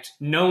act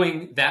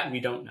knowing that we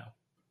don't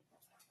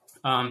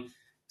know.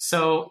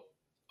 So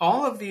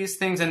all of these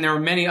things, and there are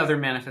many other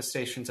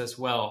manifestations as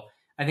well,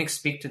 I think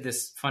speak to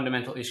this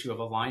fundamental issue of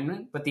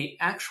alignment, but the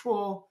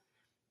actual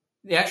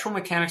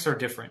mechanics are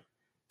different.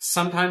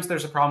 Sometimes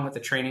there's a problem with the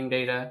training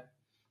data.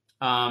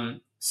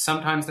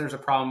 Sometimes there's a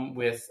problem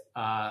with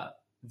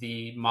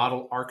the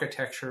model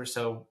architecture.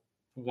 So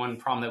one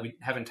problem that we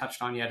haven't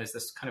touched on yet is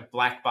this kind of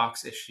black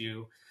box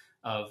issue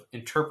of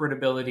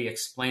interpretability,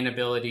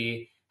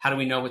 explainability. How do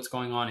we know what's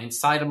going on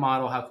inside a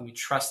model? How can we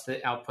trust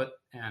the output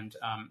and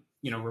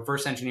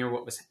reverse engineer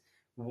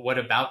what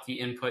about the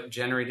input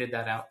generated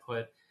that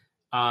output?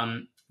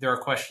 There are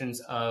questions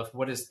of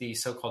what is the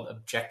so-called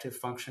objective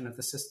function of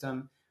the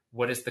system?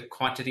 What is the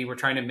quantity we're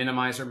trying to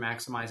minimize or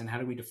maximize, and how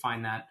do we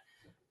define that?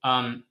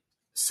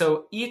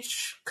 So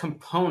each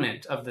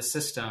component of the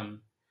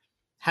system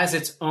has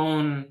its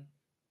own,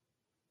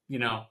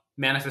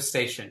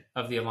 manifestation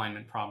of the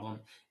alignment problem.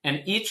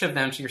 And each of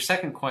them, to your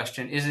second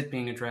question, is it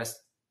being addressed?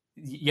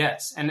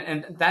 Yes.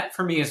 And that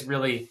for me is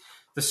really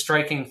the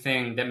striking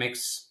thing that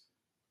makes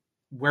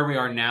where we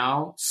are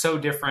now so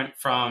different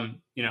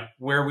from,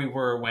 where we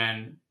were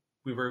when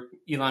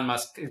Elon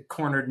Musk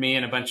cornered me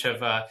and a bunch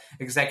of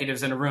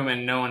executives in a room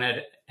and no one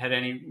had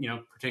any,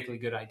 particularly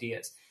good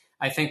ideas.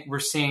 I think we're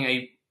seeing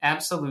a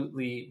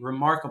absolutely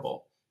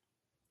remarkable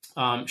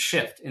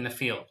shift in the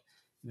field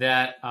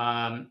that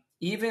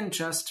even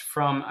just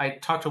from, I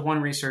talked to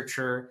one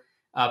researcher,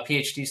 a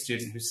PhD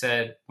student, who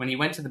said when he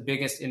went to the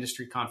biggest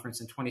industry conference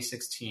in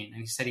 2016,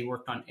 and he said he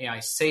worked on AI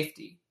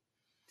safety,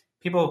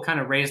 people kind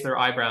of raised their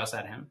eyebrows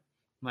at him,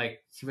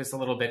 like he was a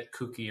little bit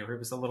kooky or he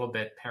was a little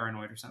bit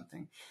paranoid or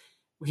something.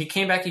 He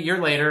came back a year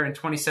later in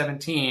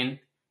 2017,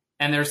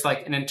 and there's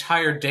like an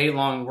entire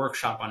day-long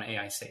workshop on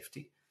AI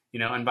safety.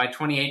 And by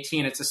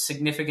 2018, it's a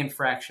significant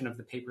fraction of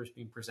the papers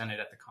being presented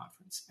at the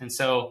conference. And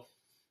so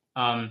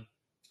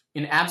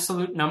in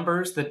absolute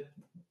numbers,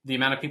 the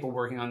amount of people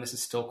working on this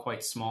is still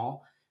quite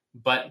small,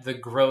 but the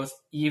growth,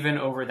 even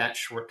over that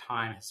short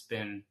time, has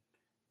been,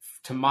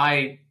 to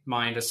my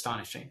mind,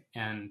 astonishing.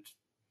 And,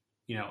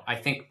 I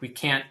think we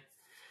can't,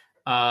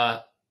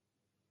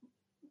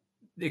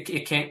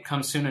 it can't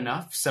come soon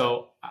enough.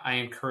 So I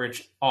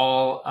encourage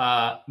all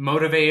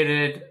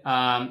motivated,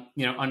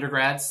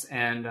 undergrads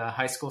and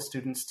high school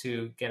students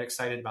to get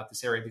excited about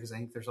this area, because I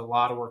think there's a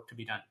lot of work to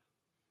be done.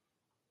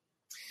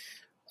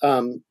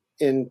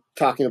 In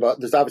talking about,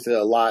 there's obviously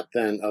a lot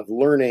then of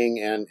learning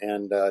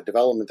and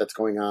development that's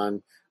going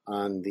on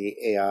the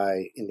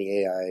AI, in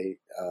the AI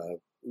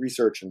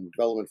research and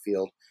development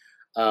field.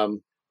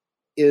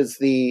 Is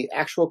the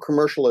actual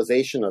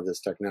commercialization of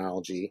this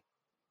technology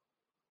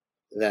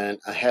then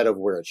ahead of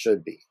where it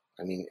should be?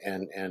 I mean,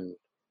 and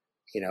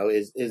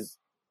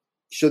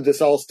should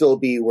this all still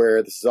be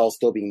where this is all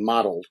still being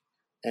modeled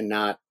and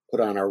not put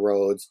on our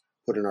roads,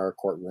 put in our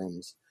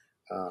courtrooms?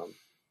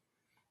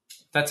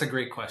 That's a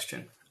great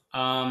question.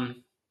 In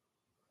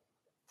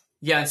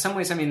some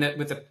ways, I mean,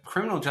 with the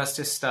criminal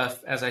justice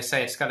stuff, as I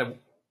say, it's got a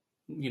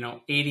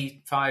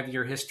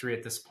 85-year history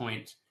at this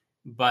point,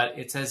 but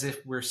it's as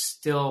if we're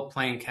still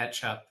playing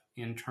catch up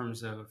in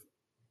terms of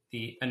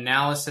the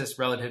analysis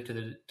relative to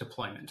the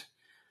deployment.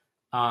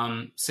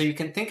 So you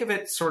can think of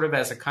it sort of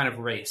as a kind of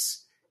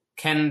race.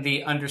 Can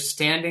the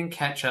understanding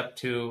catch up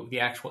to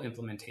the actual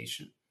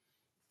implementation?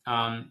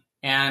 And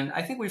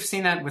I think we've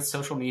seen that with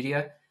social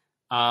media.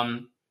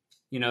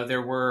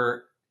 There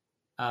were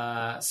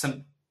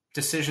some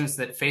decisions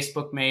that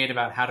Facebook made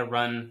about how to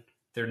run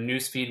their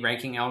newsfeed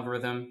ranking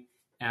algorithm,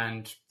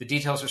 and the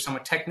details are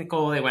somewhat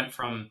technical. They went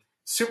from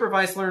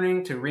supervised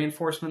learning to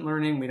reinforcement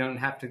learning. We don't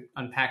have to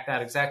unpack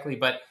that exactly,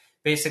 but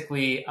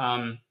basically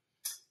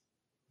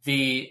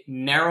the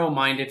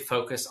narrow-minded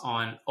focus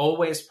on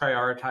always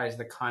prioritize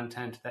the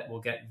content that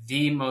will get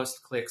the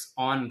most clicks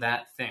on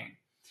that thing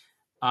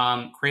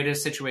created a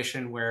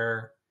situation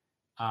where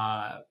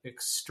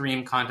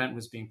extreme content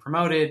was being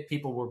promoted,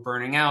 people were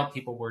burning out,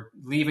 people were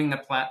leaving the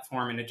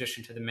platform, in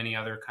addition to the many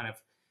other kind of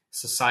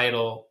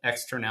societal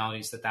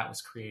externalities that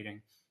was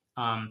creating.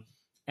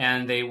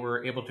 and they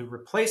were able to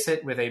replace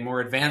it with a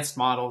more advanced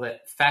model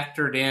that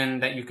factored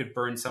in that you could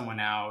burn someone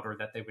out or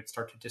that they would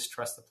start to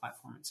distrust the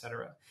platform, et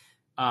cetera.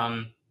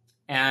 And,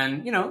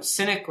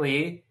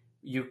 cynically,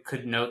 you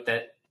could note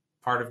that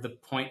part of the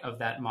point of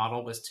that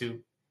model was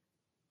to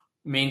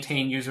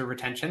maintain user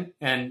retention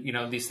and,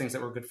 these things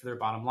that were good for their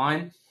bottom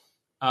line.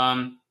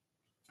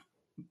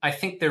 I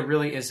think there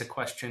really is a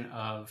question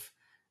of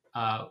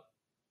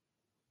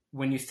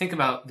when you think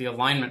about the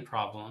alignment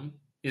problem,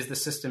 is the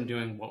system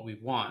doing what we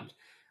want?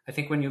 I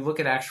think when you look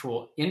at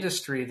actual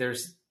industry,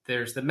 there's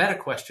the meta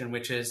question,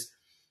 which is,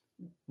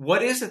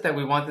 what is it that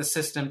we want the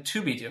system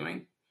to be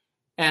doing?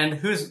 And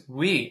who's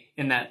we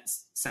in that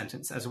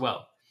sentence as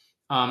well?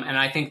 And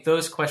I think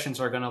those questions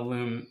are going to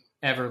loom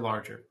ever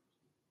larger.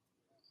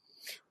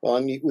 Well,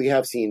 and we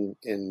have seen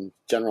in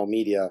general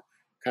media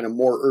kind of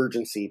more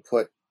urgency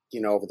put,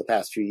 over the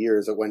past few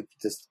years, that when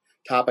this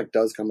topic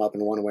does come up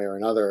in one way or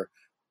another,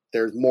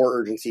 there's more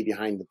urgency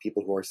behind the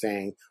people who are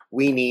saying,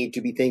 we need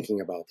to be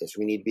thinking about this.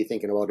 We need to be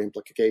thinking about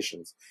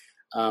implications.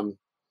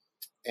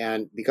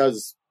 And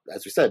because,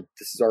 as we said,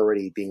 this is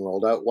already being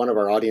rolled out, one of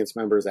our audience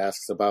members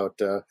asks about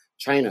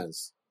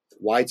China's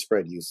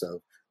widespread use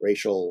of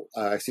facial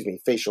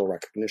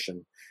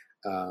recognition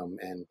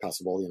and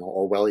possible,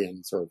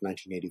 Orwellian sort of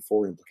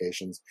 1984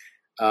 implications.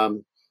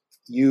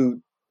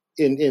 You,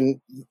 in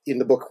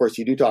the book, of course,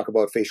 you do talk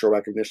about facial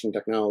recognition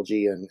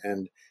technology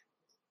and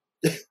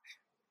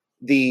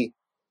the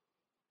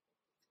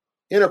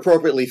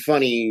inappropriately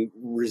funny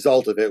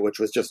result of it, which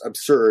was just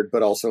absurd,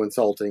 but also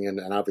insulting. And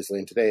obviously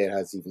in today it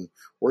has even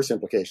worse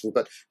implications.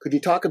 But could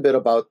you talk a bit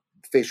about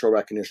facial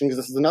recognition? Because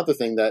this is another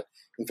thing that,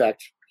 in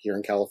fact, here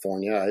in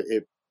California,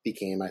 it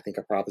became, I think,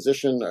 a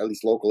proposition, or at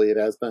least locally it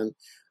has been,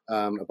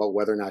 about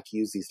whether or not to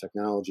use these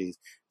technologies.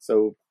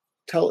 So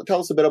tell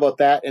us a bit about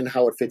that and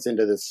how it fits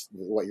into this,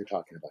 what you're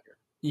talking about here.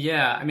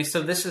 Yeah,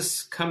 so this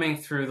is coming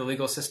through the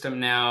legal system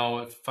now.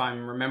 If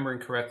I'm remembering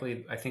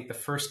correctly, I think the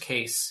first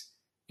case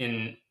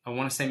in, I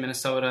want to say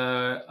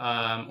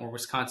Minnesota or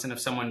Wisconsin, of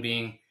someone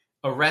being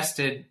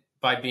arrested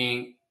by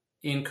being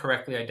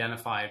incorrectly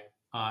identified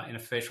in a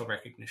facial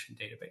recognition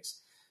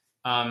database.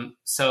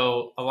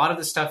 So a lot of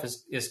this stuff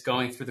is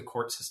going through the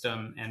court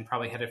system and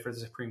probably headed for the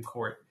Supreme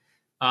Court.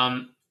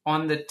 On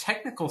the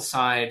technical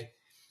side,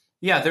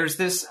 there is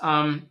this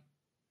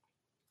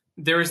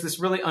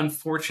really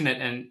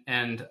unfortunate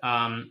and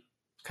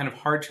kind of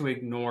hard to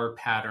ignore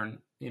pattern,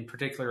 in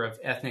particular of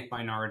ethnic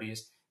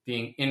minorities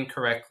being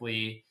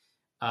incorrectly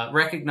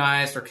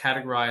recognized or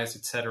categorized,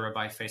 et cetera,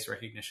 by face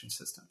recognition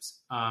systems.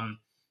 One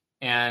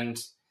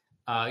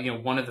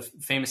of the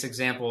famous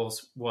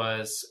examples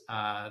was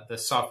the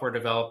software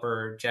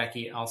developer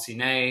Jackie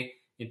Alcine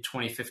in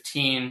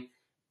 2015.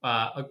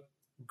 A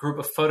group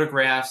of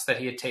photographs that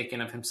he had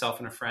taken of himself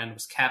and a friend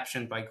was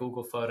captioned by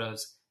Google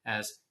Photos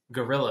as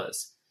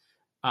gorillas.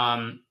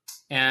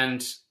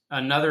 And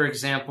another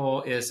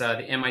example is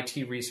the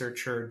MIT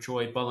researcher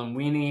Joy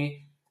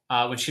Buolamwini,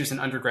 when she was an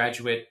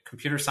undergraduate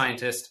computer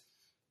scientist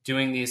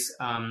doing these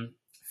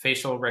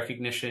facial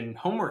recognition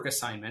homework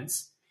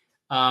assignments.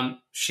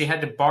 She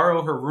had to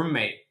borrow her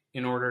roommate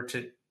in order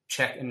to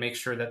check and make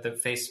sure that the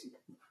face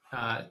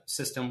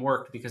system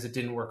worked, because it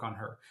didn't work on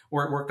her,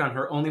 or it worked on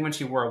her only when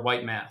she wore a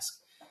white mask.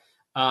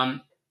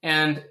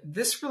 And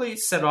this really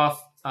set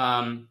off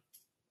an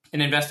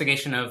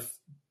investigation of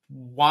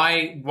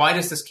why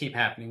does this keep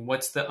happening?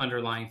 What's the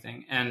underlying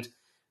thing? And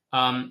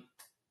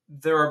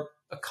there are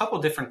a couple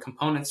different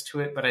components to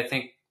it, but I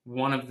think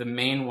one of the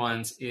main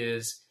ones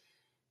is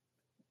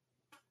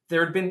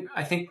there had been,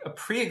 I think, a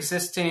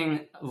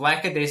pre-existing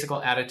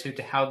lackadaisical attitude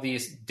to how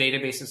these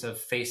databases of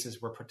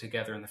faces were put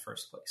together in the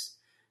first place.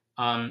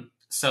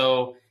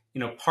 So,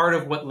 part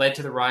of what led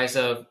to the rise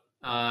of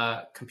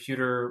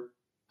computer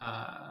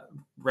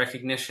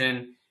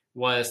recognition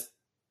was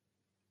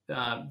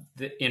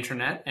the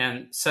internet.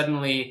 And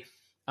suddenly,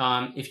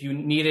 if you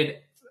needed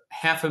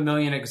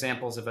 500,000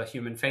 examples of a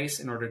human face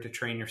in order to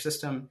train your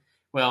system,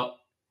 well,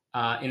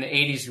 in the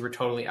 80s, you were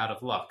totally out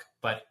of luck.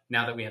 But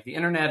now that we have the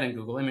internet and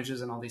Google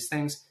Images and all these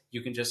things,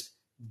 you can just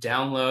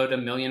download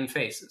 1 million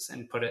faces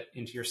and put it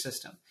into your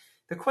system.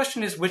 The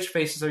question is, which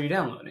faces are you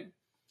downloading?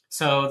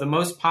 So the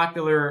most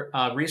popular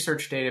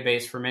research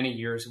database for many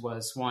years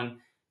was one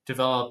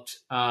developed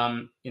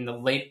in the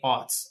late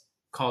aughts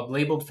called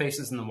Labeled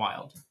Faces in the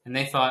Wild. And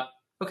they thought,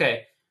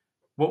 okay,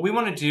 what we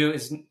want to do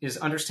is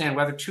understand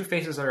whether two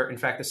faces are in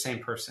fact the same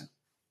person.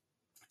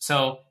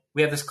 So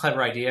we have this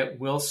clever idea.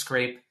 We'll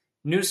scrape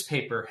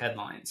newspaper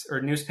headlines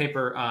or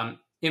newspaper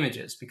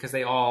images, because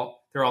they're all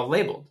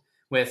labeled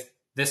with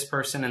this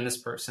person and this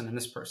person and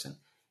this person.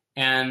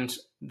 And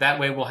that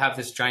way we'll have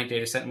this giant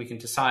data set and we can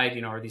decide,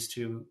 are these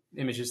two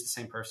images the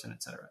same person,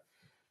 et cetera.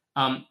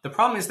 The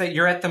problem is that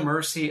you're at the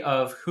mercy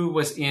of who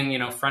was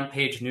in, front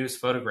page news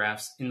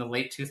photographs in the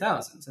late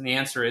 2000s. And the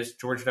answer is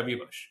George W.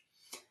 Bush,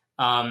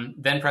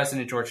 then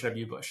President George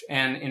W. Bush.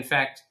 And in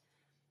fact,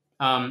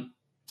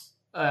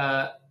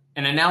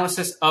 an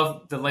analysis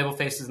of the label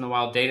faces in the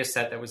wild data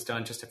set that was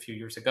done just a few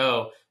years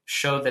ago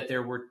showed that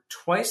there were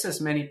twice as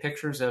many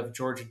pictures of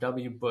George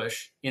W.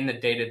 Bush in the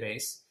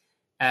database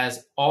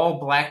as all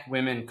Black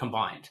women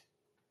combined,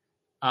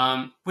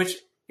 which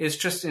is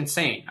just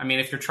insane. I mean,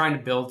 if you're trying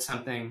to build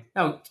something,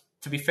 now,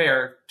 to be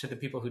fair to the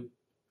people who,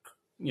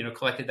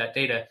 collected that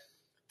data,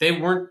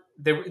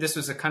 this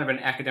was a kind of an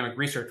academic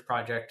research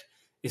project.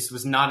 This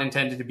was not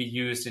intended to be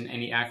used in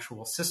any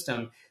actual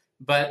system.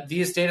 But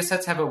these data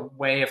sets have a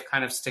way of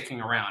kind of sticking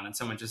around, and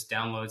someone just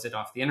downloads it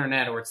off the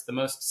internet, or it's the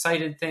most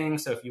cited thing.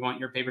 So if you want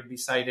your paper to be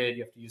cited,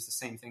 you have to use the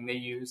same thing they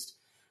used.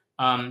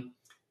 And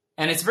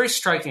it's very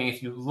striking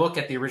if you look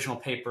at the original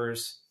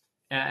papers,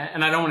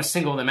 and I don't want to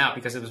single them out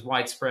because it was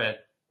widespread.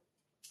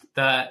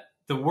 The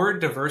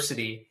word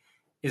diversity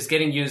is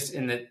getting used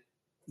in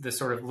the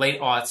sort of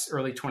late aughts,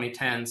 early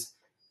 2010s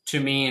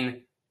to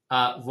mean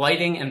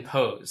lighting and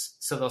pose.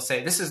 So they'll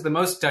say, this is the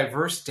most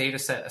diverse data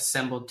set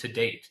assembled to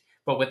date.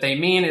 But what they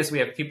mean is we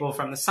have people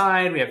from the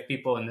side, we have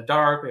people in the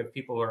dark, we have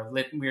people who are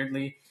lit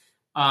weirdly.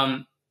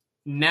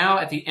 Now,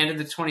 at the end of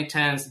the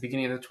 2010s, the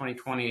beginning of the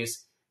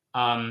 2020s,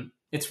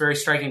 it's very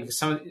striking because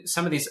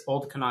some of these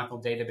old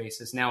canonical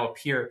databases now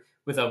appear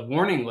with a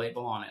warning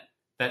label on it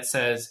that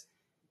says,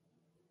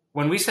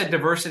 when we said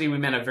diversity, we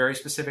meant a very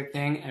specific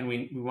thing, and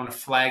we want to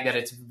flag that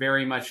it's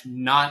very much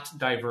not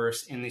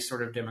diverse in the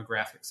sort of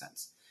demographic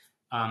sense.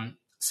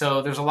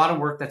 So there's a lot of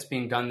work that's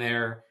being done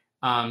there,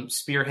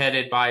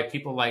 spearheaded by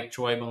people like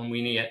Joy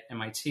Buolamwini at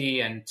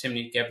MIT and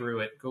Timnit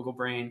Gebru at Google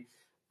Brain,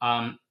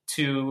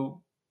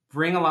 to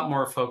bring a lot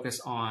more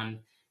focus on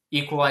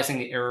equalizing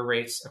the error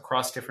rates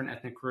across different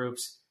ethnic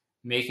groups,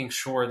 making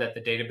sure that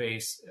the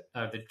database,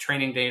 the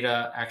training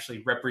data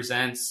actually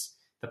represents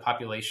the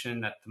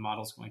population that the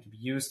model is going to be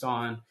used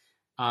on,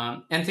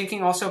 and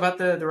thinking also about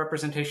the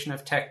representation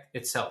of tech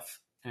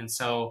itself. And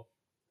so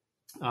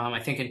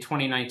I think in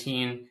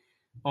 2019,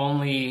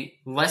 only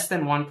less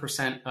than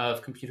 1%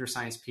 of computer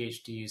science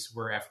PhDs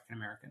were African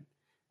American.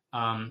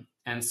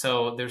 And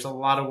so there's a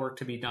lot of work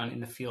to be done in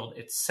the field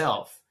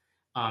itself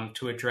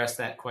to address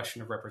that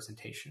question of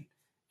representation.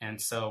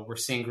 And so we're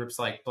seeing groups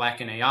like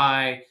Black in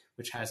AI,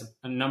 which has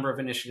a number of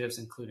initiatives,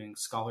 including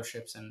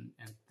scholarships and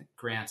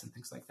grants and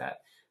things like that,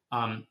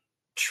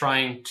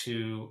 trying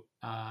to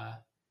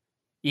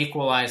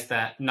equalize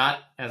that, not,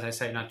 as I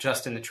say, not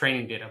just in the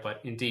training data, but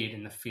indeed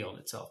in the field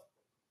itself.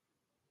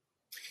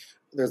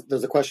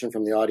 There's a question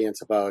from the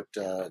audience about,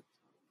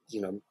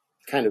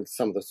 kind of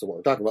some of this, what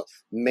we're talking about,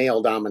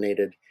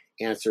 male-dominated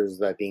answers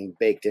that being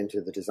baked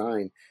into the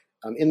design.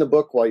 In the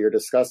book, while you're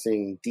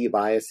discussing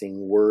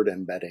debiasing word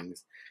embeddings,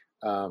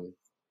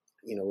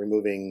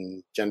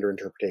 removing gender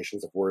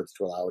interpretations of words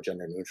to allow a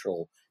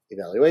gender-neutral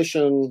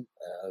evaluation,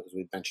 as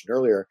we mentioned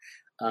earlier,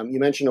 you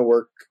mentioned a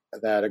work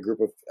that a group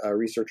of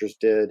researchers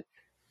did.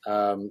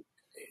 I'm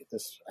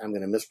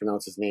going to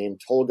mispronounce his name,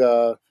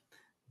 Tolga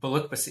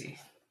Bulukbasi.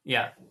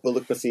 Yeah.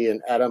 Bulukbasi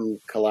and Adam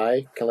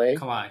Kalai.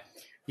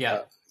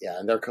 Yeah.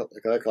 And they're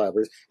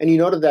collaborators. And you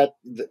noted that,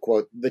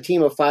 quote, the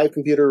team of 5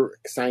 computer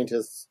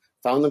scientists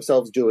found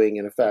themselves doing,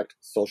 in effect,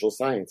 social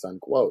science,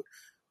 unquote.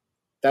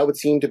 That would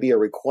seem to be a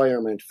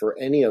requirement for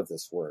any of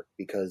this work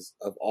because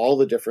of all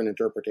the different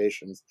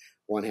interpretations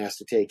one has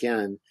to take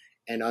in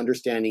and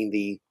understanding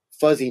the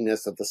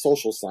fuzziness of the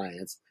social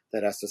science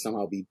that has to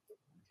somehow be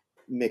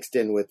mixed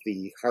in with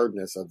the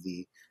hardness of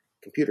the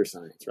computer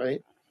science,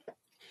 right?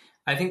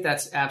 I think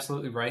that's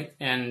absolutely right.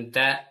 And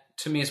that,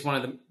 to me, is one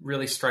of the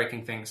really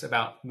striking things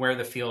about where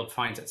the field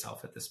finds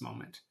itself at this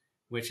moment,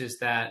 which is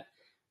that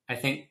I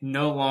think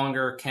no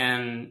longer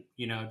can,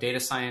 data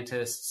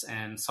scientists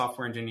and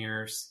software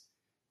engineers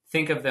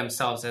think of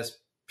themselves as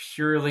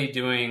purely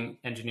doing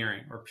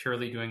engineering or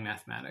purely doing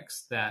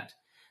mathematics, that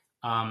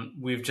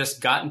we've just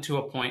gotten to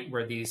a point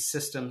where these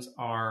systems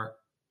are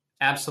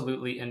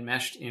absolutely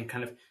enmeshed in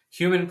kind of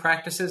human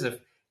practices of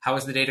how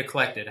is the data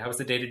collected, how is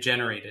the data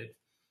generated,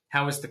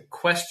 how is the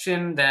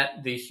question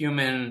that the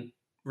human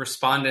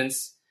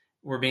respondents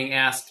were being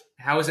asked,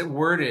 how is it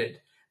worded?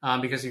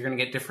 Because you're going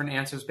to get different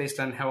answers based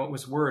on how it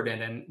was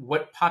worded, and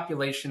what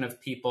population of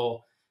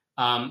people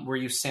were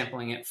you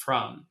sampling it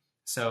from?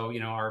 So,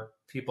 are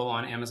people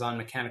on Amazon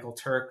Mechanical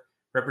Turk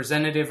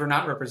representative or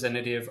not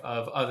representative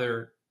of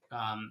other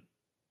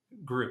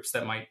groups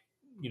that might,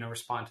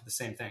 respond to the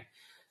same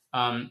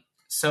thing?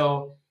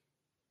 So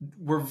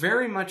we're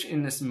very much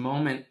in this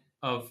moment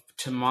of,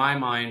 to my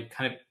mind,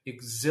 kind of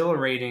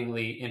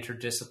exhilaratingly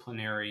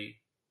interdisciplinary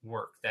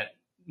work that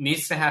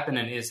needs to happen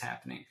and is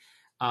happening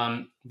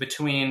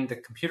between the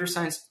computer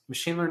science,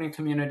 machine learning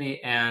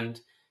community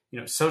and,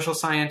 social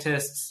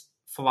scientists,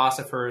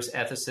 philosophers,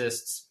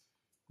 ethicists,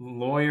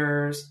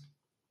 lawyers,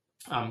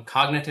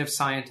 cognitive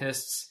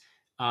scientists.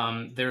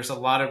 There's a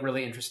lot of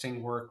really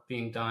interesting work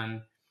being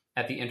done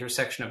at the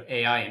intersection of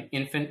AI and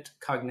infant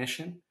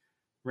cognition.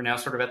 We're now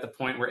sort of at the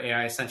point where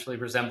AI essentially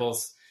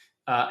resembles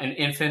an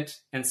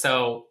infant. And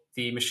so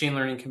the machine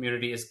learning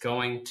community is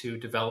going to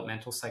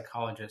developmental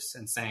psychologists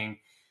and saying,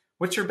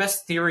 what's your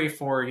best theory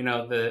for,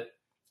 the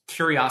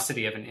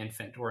curiosity of an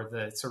infant or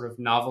the sort of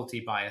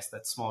novelty bias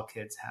that small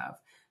kids have?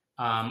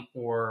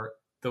 or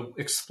the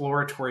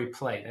exploratory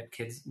play that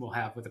kids will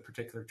have with a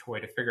particular toy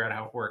to figure out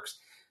how it works.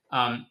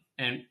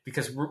 And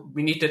because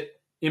we need to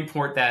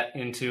import that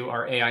into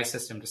our AI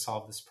system to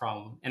solve this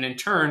problem. And in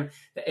turn,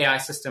 the AI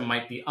system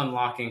might be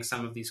unlocking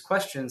some of these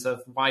questions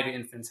of why do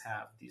infants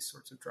have these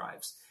sorts of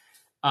drives?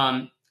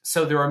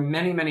 So there are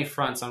many, many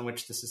fronts on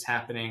which this is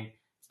happening.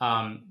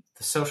 The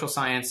social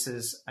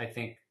sciences, I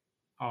think,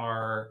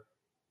 are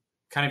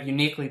kind of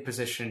uniquely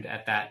positioned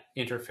at that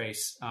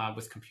interface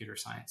with computer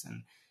science.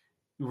 And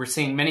we're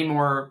seeing many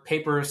more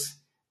papers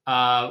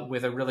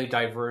with a really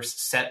diverse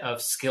set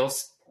of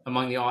skills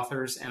among the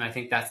authors. And I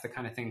think that's the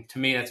kind of thing, to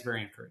me, that's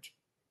very encouraging.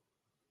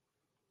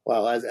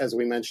 Well, as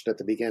we mentioned at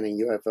the beginning,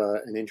 you have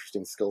an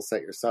interesting skill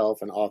set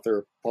yourself, an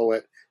author,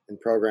 poet, and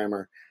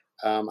programmer.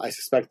 I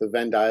suspect the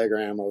Venn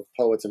diagram of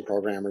poets and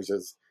programmers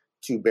is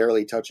two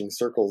barely touching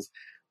circles.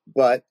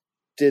 But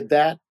does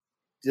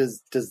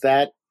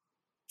that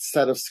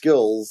set of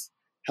skills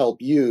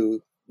help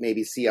you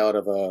maybe see out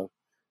of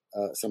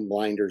some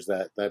blinders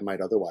that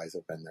might otherwise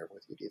have been there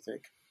with you, do you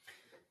think?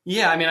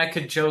 Yeah, I mean, I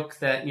could joke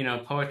that,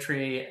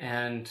 poetry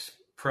and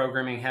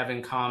programming have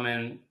in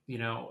common,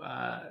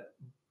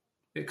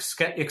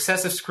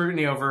 excessive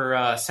scrutiny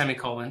over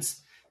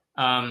semicolons.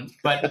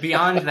 But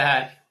beyond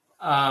that,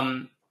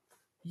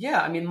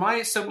 yeah, I mean,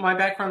 my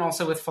background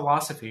also with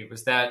philosophy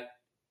was that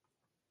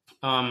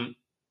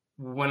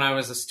when I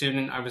was a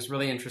student, I was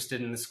really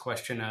interested in this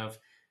question of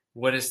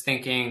what is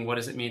thinking, what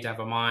does it mean to have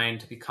a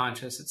mind, to be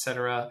conscious,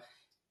 etc.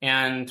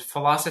 And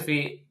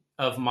philosophy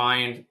of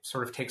mind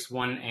sort of takes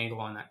one angle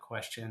on that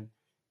question,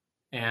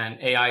 and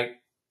AI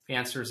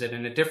answers it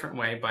in a different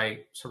way by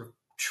sort of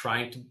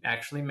trying to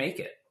actually make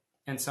it.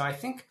 And so I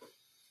think,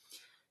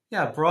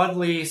 yeah,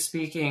 broadly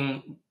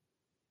speaking,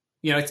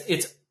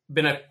 it's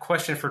been a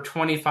question for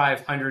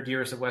 2,500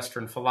 years of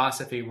Western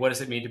philosophy. What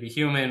does it mean to be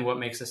human? What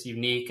makes us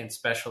unique and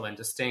special and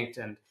distinct?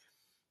 And,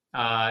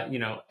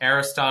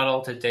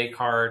 Aristotle to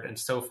Descartes and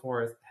so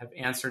forth have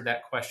answered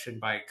that question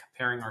by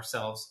comparing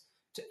ourselves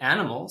to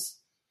animals.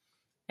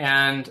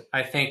 And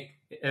I think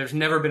there's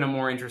never been a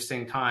more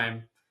interesting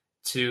time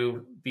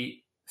to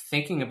be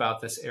thinking about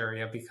this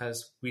area,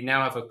 because we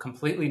now have a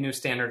completely new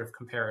standard of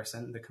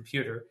comparison, the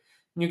computer,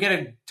 and you get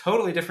a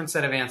totally different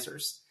set of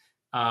answers.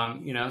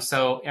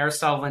 So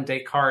Aristotle and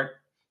Descartes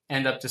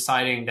end up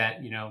deciding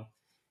that,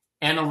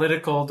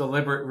 analytical,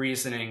 deliberate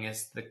reasoning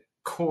is the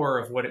core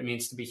of what it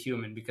means to be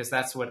human, because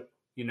that's what,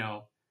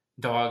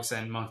 dogs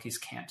and monkeys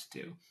can't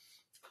do.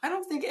 I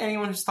don't think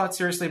anyone who's thought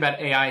seriously about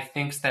AI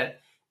thinks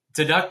that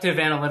deductive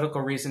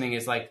analytical reasoning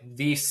is like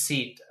the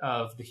seat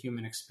of the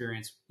human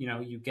experience.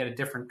 You get a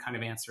different kind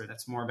of answer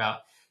that's more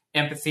about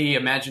empathy,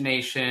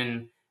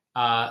 imagination,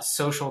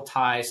 social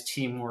ties,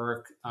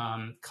 teamwork,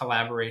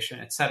 collaboration,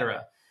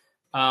 etc.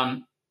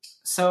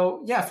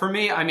 So yeah, for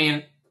me, I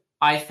mean,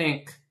 I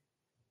think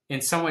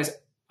in some ways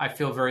I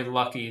feel very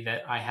lucky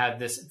that I had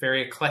this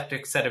very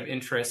eclectic set of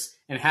interests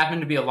and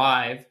happened to be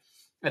alive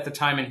at the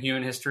time in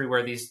human history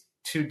where these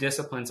two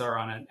disciplines are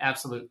on an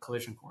absolute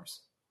collision course.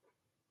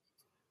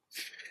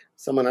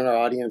 Someone in our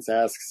audience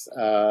asks,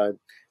 do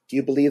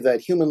you believe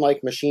that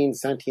human-like machine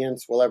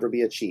sentience will ever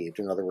be achieved?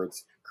 In other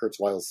words,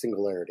 Kurzweil's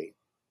singularity.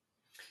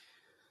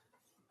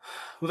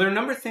 Well, there are a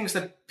number of things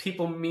that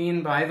people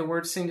mean by the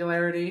word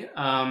singularity.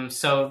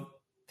 So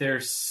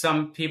there's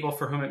some people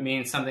for whom it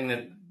means something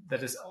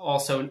that is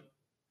also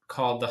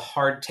called the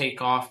hard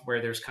takeoff,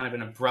 where there's kind of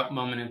an abrupt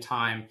moment in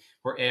time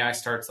where AI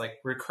starts like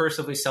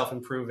recursively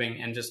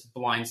self-improving and just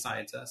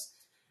blindsides us.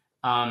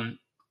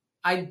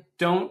 I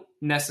don't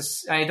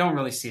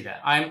really see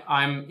that.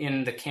 I'm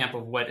in the camp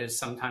of what is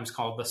sometimes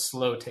called the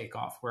slow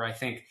takeoff, where I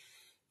think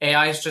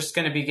AI is just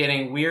going to be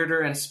getting weirder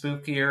and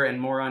spookier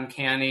and more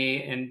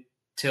uncanny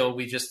until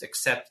we just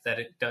accept that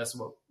it does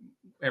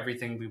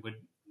everything we would,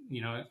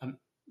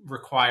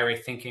 require a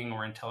thinking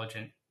or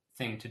intelligent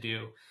thing to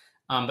do.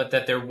 But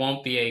that there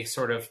won't be a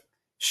sort of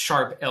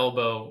sharp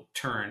elbow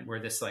turn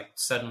where this like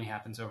suddenly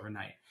happens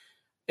overnight.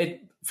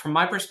 From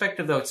my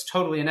perspective, though, it's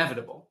totally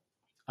inevitable.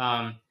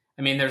 I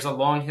mean, there's a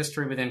long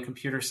history within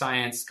computer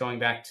science going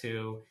back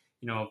to,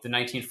 the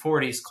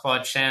 1940s.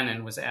 Claude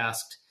Shannon was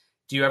asked,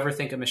 do you ever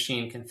think a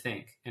machine can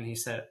think? And he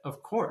said,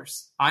 of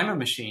course, I'm a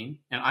machine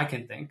and I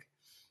can think.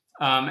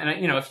 And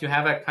if you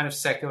have a kind of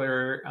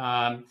secular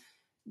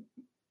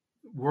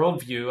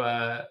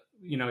worldview,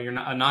 you're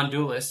not a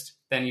non-dualist,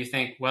 then you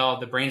think, well,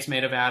 the brain's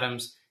made of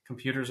atoms,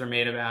 computers are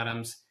made of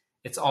atoms.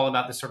 It's all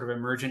about the sort of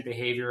emergent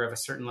behavior of a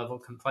certain level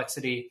of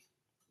complexity.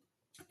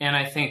 And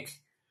I think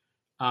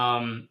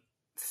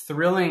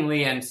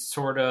thrillingly and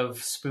sort of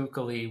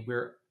spookily,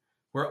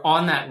 we're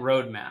on that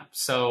roadmap.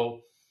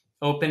 So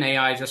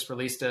OpenAI just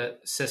released a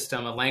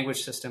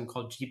language system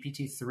called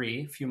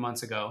GPT-3 a few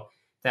months ago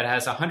that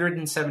has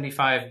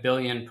 175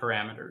 billion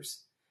parameters.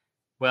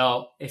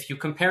 Well, if you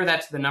compare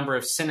that to the number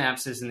of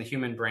synapses in the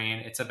human brain,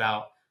 it's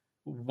about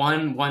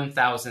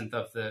 1/1000th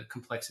of the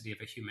complexity of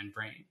a human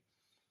brain.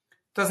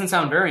 Doesn't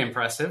sound very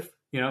impressive,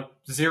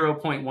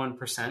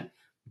 0.1%,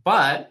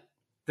 but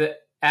the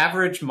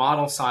average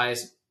model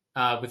size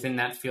within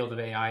that field of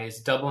AI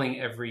is doubling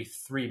every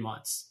 3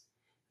 months.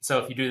 So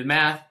if you do the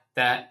math,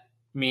 that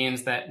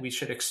means that we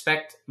should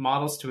expect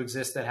models to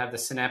exist that have the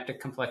synaptic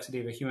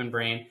complexity of a human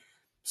brain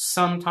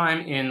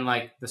sometime in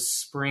like the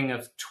spring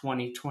of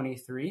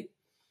 2023.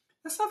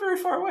 That's not very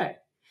far away.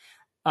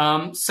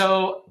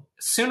 So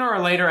sooner or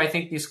later, I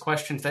think these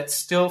questions that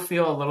still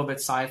feel a little bit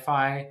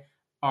sci-fi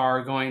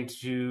are going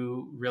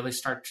to really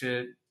start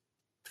to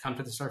come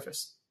to the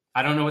surface.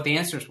 I don't know what the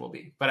answers will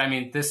be, but I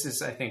mean, this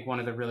is, I think, one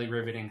of the really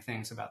riveting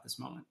things about this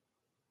moment.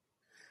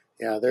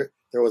 Yeah,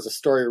 there was a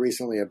story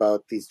recently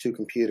about these two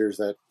computers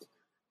that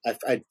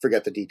I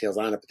forget the details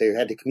on it, but they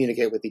had to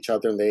communicate with each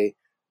other, and they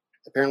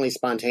apparently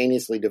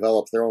spontaneously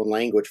developed their own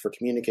language for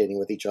communicating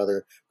with each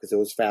other because it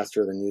was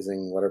faster than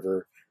using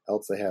whatever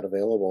else they had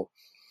available.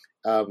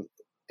 And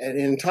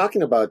in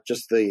talking about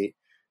just the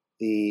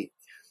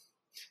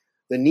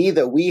need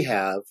that we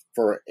have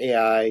for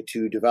AI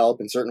to develop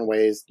in certain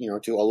ways,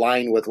 to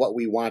align with what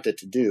we want it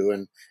to do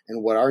and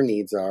what our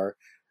needs are,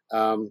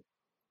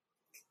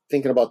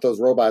 thinking about those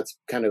robots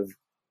kind of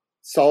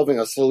solving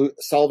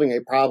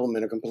a problem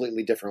in a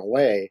completely different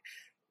way.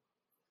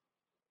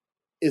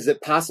 Is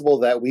it possible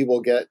that we will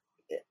get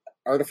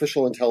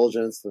artificial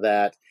intelligence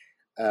that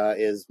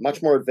is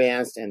much more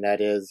advanced and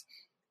that is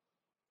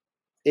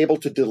able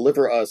to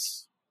deliver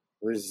us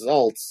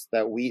results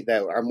that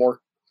are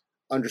more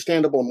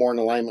understandable, more in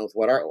alignment with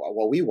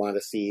what we want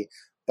to see,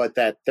 but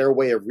that their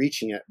way of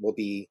reaching it will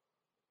be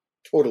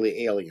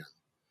totally alien?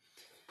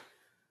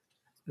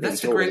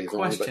 That's a great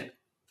question.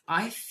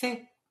 I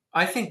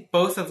think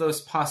both of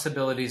those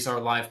possibilities are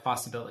live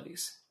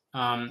possibilities.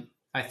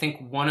 I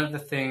think one of the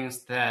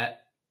things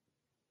that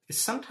is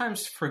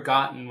sometimes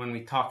forgotten when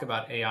we talk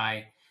about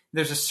AI,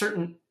 there's a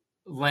certain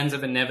lens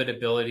of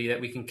inevitability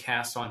that we can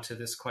cast onto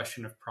this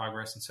question of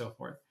progress and so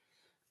forth.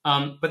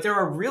 But there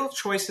are real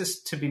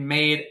choices to be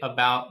made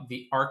about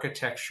the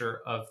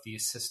architecture of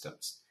these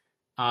systems.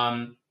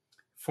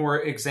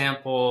 For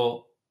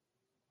example,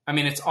 I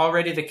mean, it's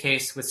already the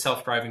case with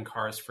self-driving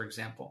cars, for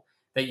example,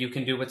 that you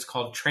can do what's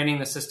called training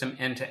the system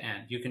end to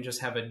end. You can just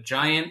have a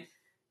giant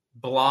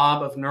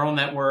blob of neural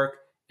network,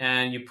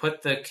 and you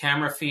put the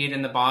camera feed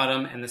in the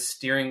bottom and the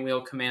steering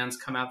wheel commands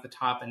come out the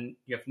top, and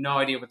you have no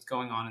idea what's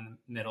going on in the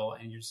middle,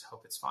 and you just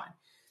hope it's fine.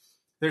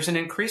 There's an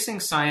increasing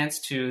science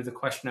to the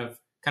question of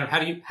kind of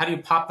how do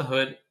you pop the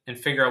hood and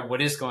figure out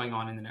what is going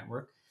on in the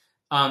network,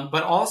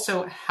 but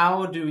also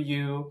how do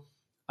you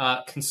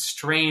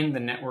constrain the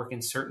network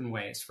in certain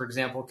ways. For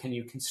example, can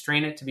you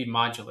constrain it to be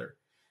modular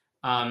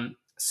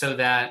so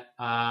that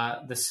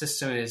the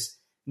system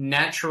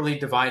naturally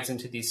divides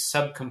into these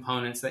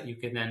subcomponents that you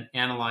can then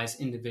analyze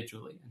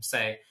individually and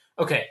say,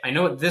 okay, I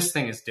know what this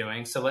thing is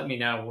doing, so let me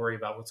now worry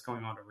about what's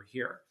going on over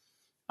here.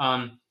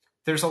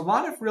 There's a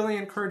lot of really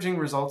encouraging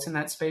results in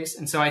that space.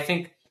 And so I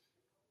think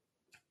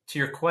to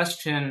your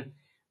question,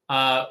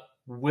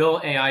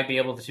 will AI be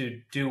able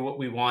to do what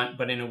we want,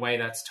 but in a way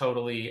that's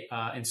totally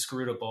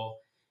inscrutable?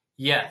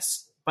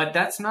 Yes, but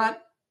that's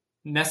not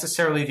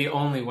necessarily the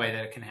only way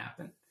that it can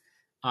happen.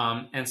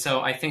 And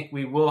so I think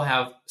we will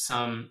have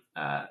some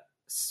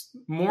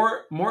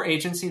more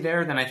agency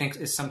there than I think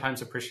is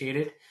sometimes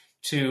appreciated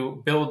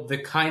to build the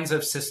kinds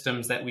of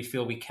systems that we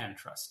feel we can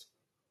trust.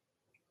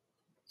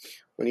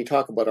 When you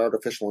talk about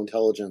artificial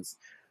intelligence,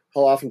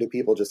 how often do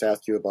people just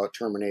ask you about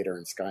Terminator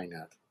and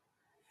Skynet?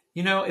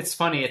 It's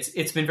funny.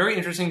 It's been very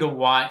interesting to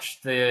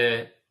watch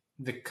the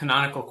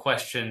canonical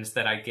questions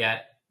that I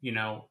get,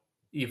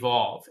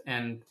 evolve.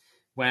 And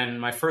when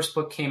my first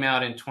book came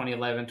out in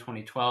 2011,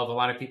 2012, a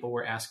lot of people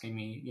were asking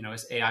me,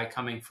 is AI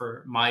coming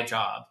for my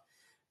job?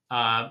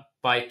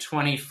 By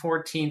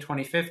 2014,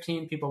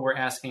 2015, people were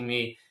asking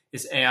me,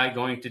 is AI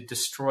going to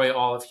destroy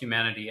all of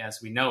humanity as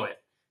we know it?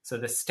 So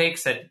the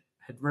stakes had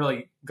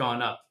really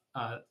gone up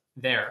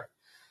there.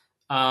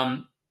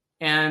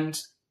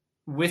 And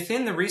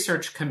within the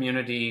research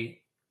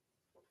community,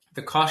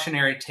 the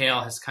cautionary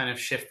tale has kind of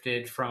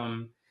shifted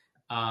from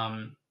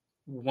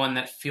one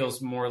that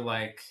feels more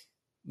like,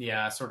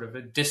 sort of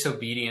a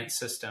disobedient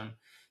system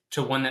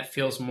to one that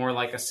feels more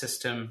like a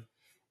system.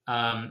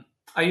 I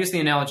use the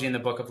analogy in the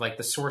book of like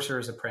the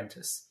sorcerer's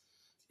apprentice.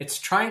 It's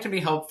trying to be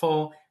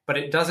helpful, but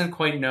it doesn't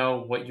quite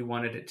know what you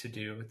wanted it to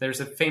do. There's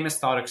a famous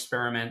thought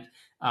experiment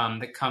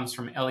that comes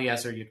from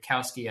Eliezer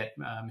Yudkowsky at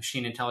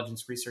Machine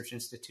Intelligence Research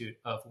Institute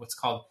of what's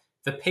called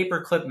the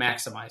paperclip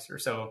maximizer.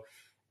 So,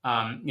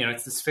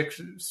 it's this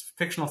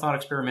fictional thought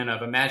experiment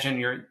of imagine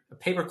you're a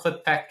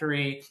paperclip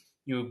factory,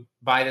 you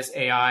buy this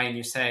AI and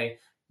you say,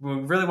 we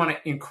really want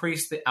to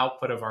increase the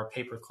output of our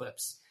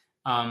paperclips.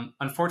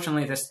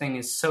 Unfortunately, this thing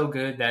is so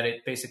good that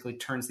it basically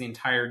turns the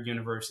entire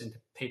universe into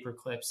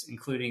paperclips,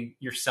 including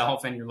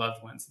yourself and your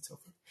loved ones and so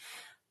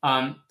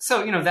forth.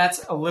 So,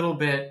 that's a little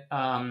bit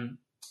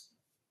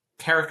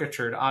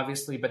caricatured,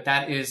 obviously, but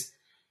that is,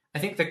 I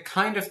think, the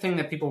kind of thing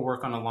that people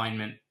work on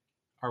alignment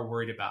are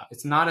worried about.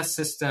 It's not a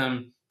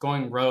system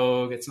going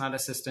rogue. It's not a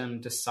system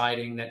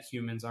deciding that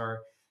humans are,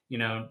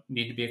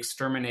 need to be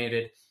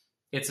exterminated.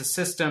 It's a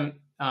system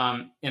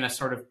in a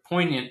sort of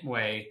poignant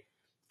way,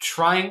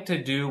 trying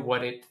to do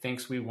what it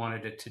thinks we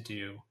wanted it to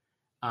do,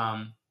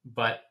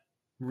 but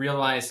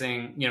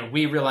realizing,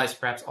 we realized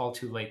perhaps all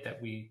too late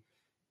that we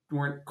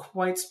weren't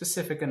quite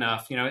specific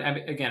enough.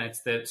 Again,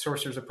 it's the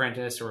Sorcerer's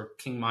Apprentice or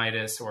King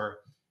Midas or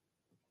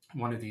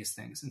one of these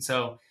things. And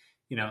so,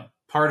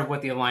 part of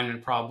what the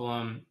alignment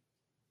problem,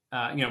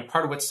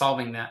 part of what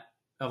solving that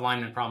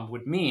alignment problem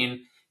would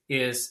mean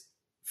is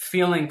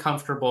feeling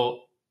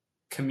comfortable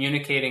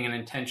communicating an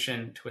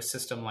intention to a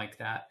system like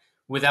that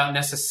without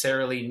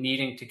necessarily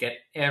needing to get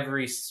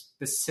every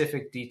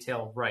specific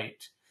detail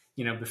right,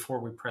 before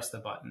we press the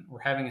button.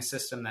 We're having a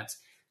system that's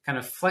kind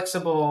of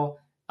flexible.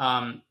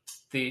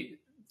 The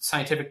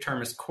scientific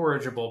term is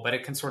corrigible, but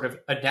it can sort of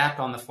adapt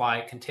on the fly.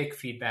 It can take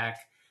feedback.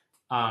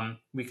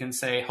 We can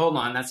say, hold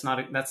on, that's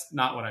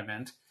not what I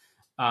meant.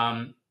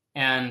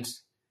 And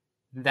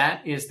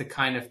that is the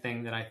kind of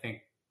thing that I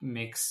think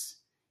makes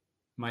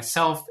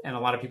myself and a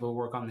lot of people who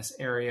work on this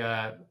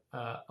area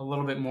a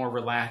little bit more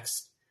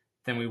relaxed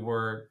than we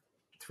were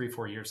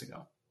 3-4 years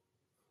ago.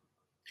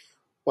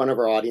 One of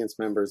our audience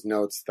members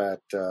notes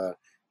that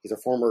he's a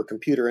former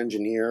computer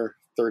engineer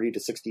 30 to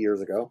 60 years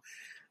ago.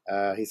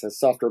 He says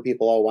software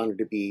people all wanted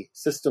to be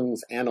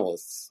systems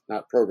analysts,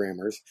 not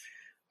programmers.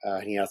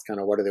 And he asked kind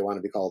of what do they want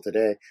to be called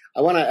today.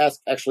 I want to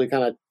actually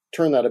kind of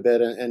turn that a bit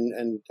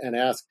and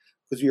ask,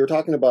 because you were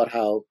talking about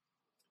how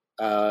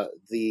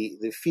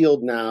the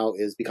field now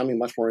is becoming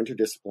much more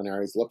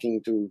interdisciplinary. It's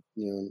looking to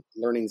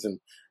learnings and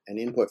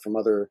input from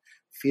other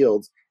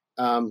fields.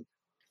 Are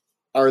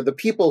the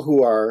people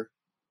who are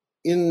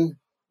in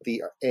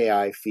the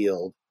AI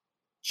field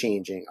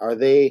changing? Are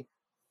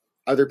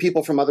there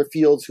people from other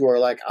fields who are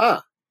like, I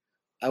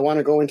want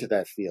to go into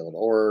that field?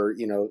 Or,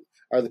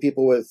 are the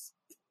people with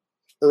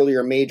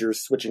earlier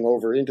majors switching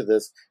over into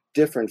this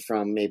different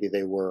from maybe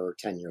they were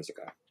 10 years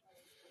ago?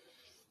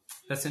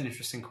 That's an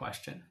interesting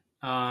question.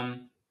 To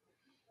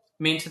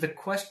the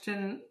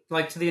question,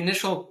 to the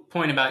initial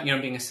point about,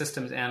 being a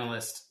systems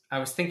analyst, I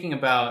was thinking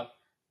about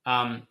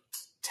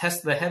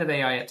the head of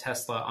AI at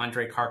Tesla,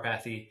 Andre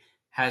Karpathy,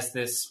 has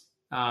this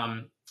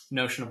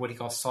notion of what he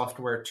calls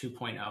software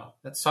 2.0.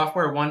 That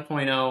software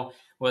 1.0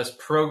 was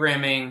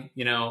programming,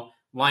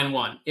 line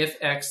 1, if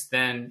X,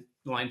 then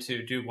line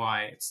 2, do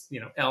Y, it's,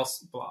 else,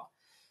 blah.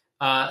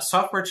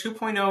 Software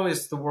 2.0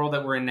 is the world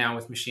that we're in now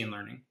with machine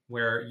learning,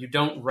 where you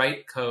don't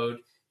write code,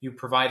 you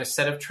provide a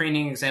set of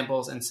training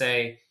examples and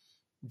say,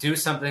 do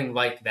something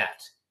like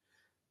that.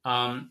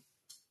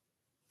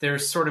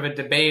 There's sort of a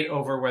debate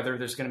over whether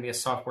there's going to be a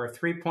software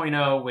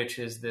 3.0, which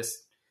is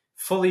this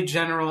fully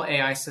general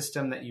AI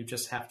system that you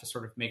just have to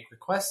sort of make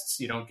requests.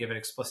 You don't give it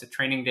explicit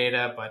training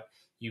data, but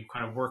you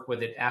kind of work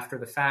with it after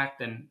the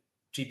fact. And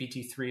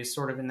GPT-3 is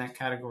sort of in that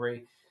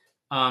category.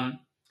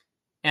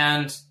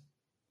 And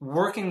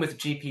working with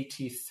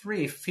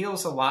GPT-3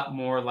 feels a lot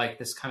more like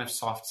this kind of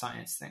soft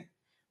science thing,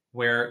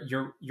 where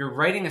you're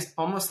writing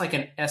almost like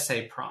an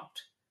essay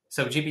prompt.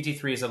 So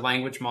GPT-3 is a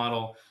language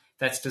model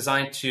that's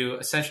designed to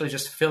essentially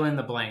just fill in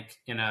the blank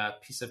in a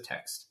piece of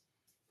text.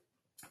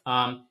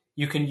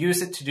 You can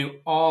use it to do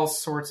all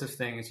sorts of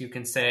things. You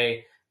can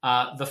say,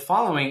 the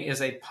following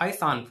is a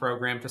Python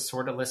program to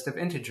sort a list of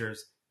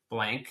integers,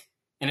 blank,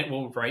 and it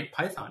will write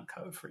Python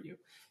code for you.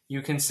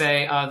 You can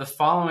say, the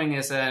following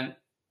is an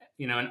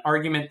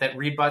argument that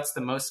rebuts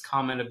the most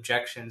common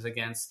objections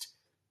against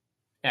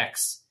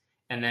X,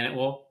 and then it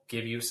will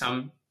give you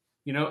some,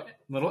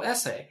 little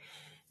essay.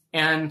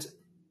 And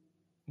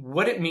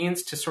what it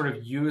means to sort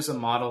of use a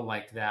model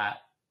like that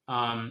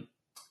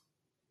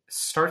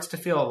starts to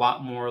feel a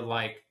lot more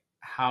like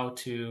how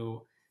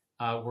to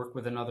work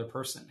with another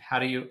person. How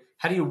do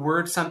you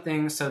word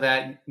something so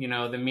that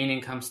the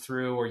meaning comes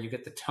through, or you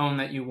get the tone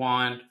that you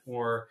want,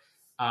 or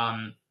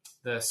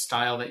the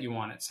style that you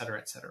want, et cetera,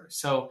 et cetera.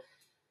 So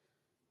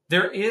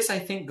there is, I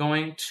think,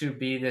 going to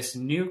be this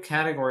new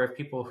category of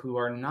people who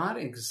are not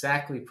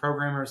exactly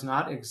programmers,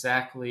 not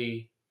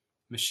exactly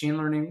machine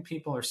learning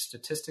people or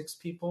statistics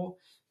people,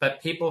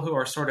 but people who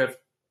are sort of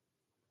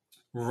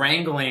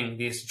wrangling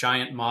these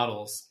giant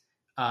models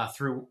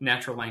through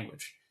natural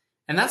language.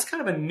 And that's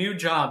kind of a new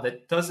job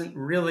that doesn't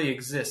really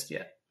exist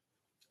yet.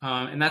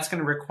 And that's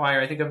going to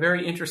require, I think, a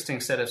very interesting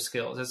set of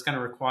skills. It's going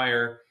to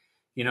require,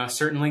 a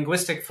certain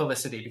linguistic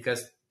felicity,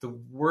 because the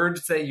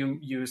words that you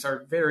use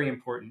are very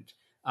important.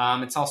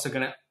 It's also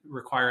going to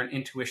require an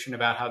intuition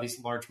about how these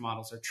large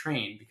models are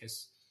trained,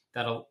 because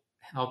that'll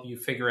help you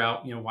figure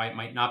out, why it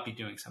might not be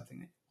doing something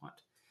that you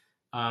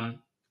want.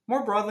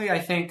 More broadly, I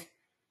think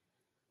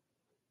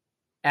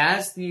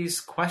as the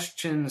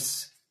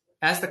questions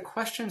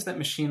that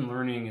machine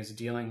learning is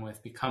dealing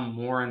with become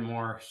more and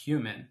more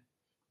human,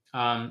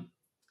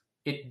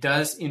 it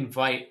does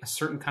invite a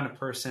certain kind of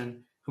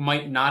person who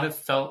might not have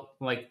felt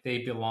like they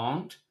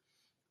belonged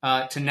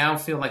to now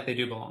feel like they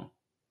do belong,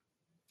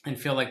 and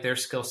feel like their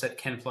skill set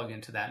can plug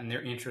into that and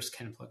their interest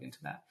can plug into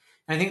that.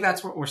 And I think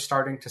that's what we're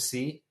starting to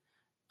see.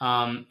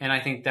 And I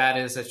think that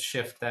is a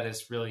shift that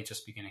is really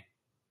just beginning.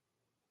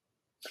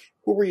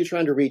 Who were you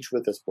trying to reach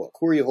with this book?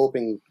 Who are you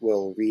hoping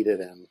will read it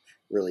and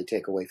really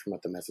take away from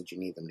it the message you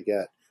need them to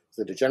get? Is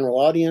it a general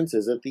audience?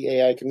 Is it the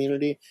AI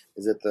community?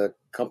 Is it the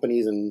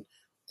companies and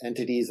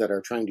entities that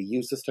are trying to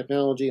use this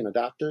technology and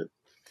adopt it?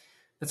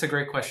 That's a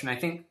great question. I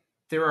think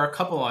there are a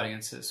couple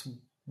audiences.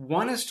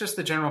 One is just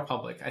the general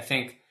public. I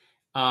think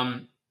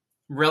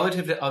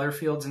relative to other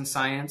fields in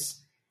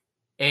science,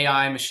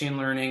 AI, machine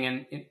learning,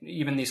 and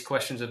even these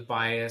questions of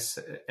bias,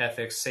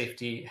 ethics,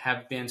 safety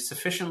have been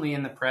sufficiently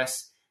in the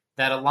press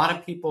that a lot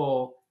of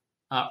people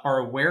are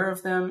aware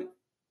of them,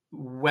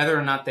 whether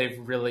or not they've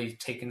really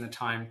taken the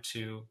time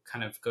to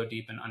kind of go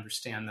deep and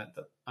understand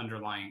the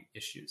underlying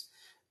issues.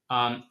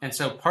 And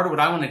so part of what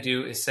I want to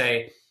do is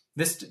say,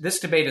 this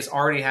debate is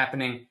already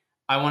happening.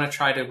 I want to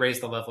try to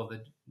raise the level of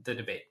the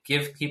debate,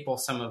 give people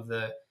some of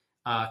the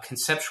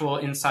conceptual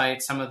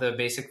insights, some of the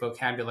basic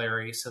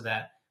vocabulary so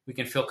that we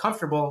can feel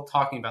comfortable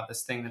talking about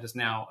this thing that is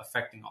now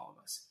affecting all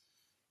of us.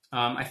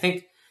 I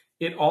think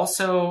it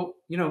also,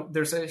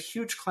 there's a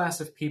huge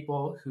class of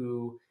people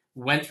who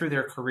went through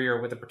their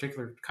career with a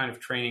particular kind of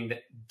training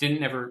that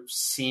didn't ever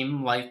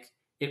seem like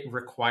it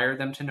required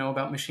them to know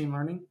about machine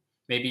learning.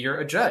 Maybe you're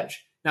a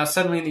judge. Now,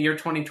 suddenly in the year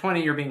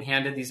 2020, you're being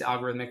handed these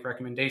algorithmic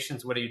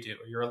recommendations. What do?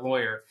 Or you're a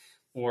lawyer,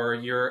 or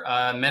you're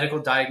a medical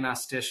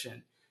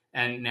diagnostician,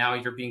 and now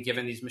you're being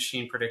given these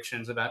machine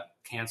predictions about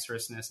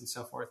cancerousness and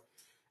so forth.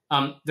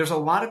 There's a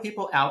lot of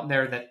people out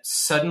there that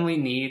suddenly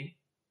need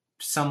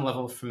some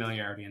level of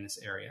familiarity in this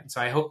area. And so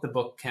I hope the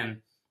book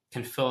can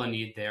fill a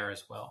need there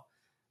as well.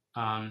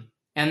 And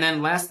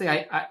then lastly,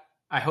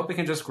 I hope it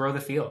can just grow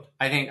the field.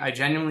 I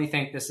genuinely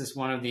think this is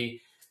one of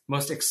the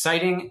most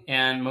exciting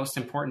and most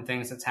important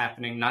things that's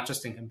happening, not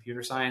just in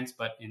computer science,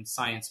 but in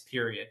science,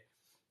 period.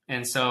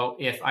 And so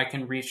if I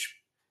can reach,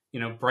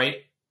 bright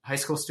high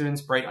school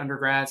students, bright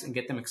undergrads, and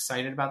get them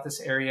excited about this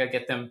area,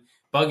 get them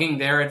bugging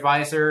their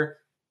advisor,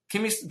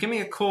 give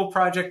me a cool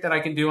project that I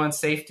can do on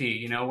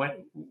safety.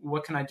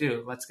 What can I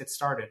do? Let's get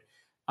started.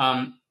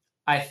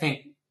 I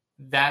think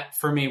that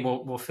for me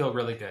will feel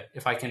really good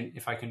if I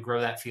can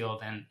grow that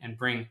field and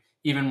bring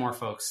even more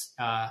folks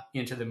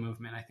into the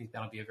movement. I think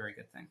that'll be a very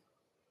good thing.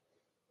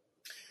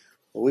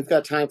 Well, we've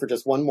got time for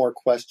just one more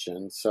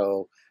question.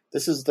 So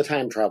this is the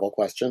time travel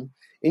question.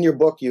 In your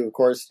book, you, of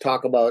course,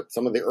 talk about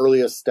some of the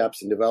earliest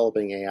steps in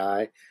developing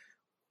AI.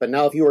 But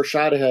now if you were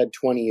shot ahead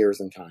 20 years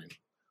in time,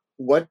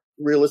 what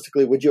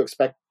realistically would you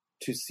expect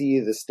to see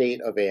the state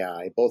of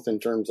AI, both in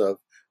terms of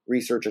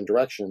research and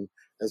direction,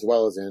 as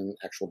well as in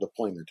actual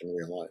deployment in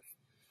real life?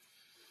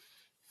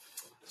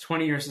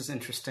 20 years is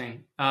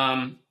interesting.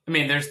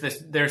 There's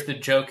the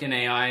joke in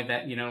AI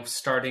that,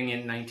 starting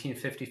in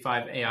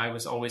 1955, AI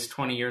was always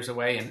 20 years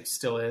away, and it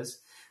still is.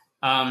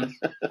 But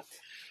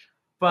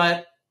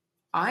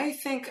I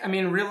think,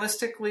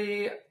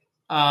 realistically,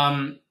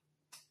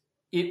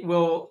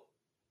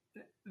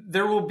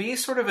 there will be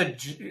sort of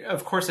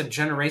of course, a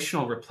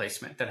generational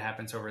replacement that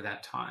happens over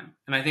that time.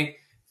 And I think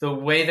the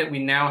way that we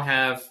now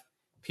have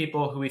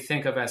people who we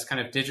think of as kind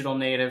of digital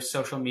natives,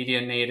 social media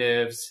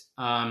natives,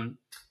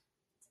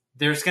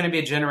 there's going to be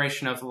a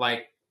generation of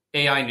like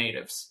AI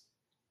natives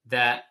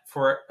that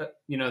for,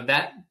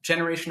 that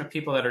generation of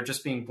people that are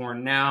just being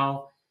born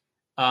now,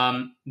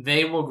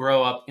 they will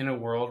grow up in a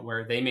world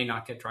where they may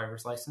not get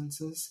driver's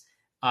licenses.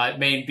 It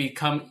may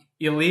become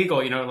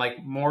illegal,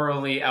 like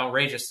morally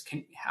outrageous.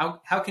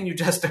 How can you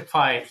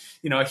justify,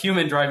 a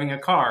human driving a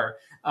car?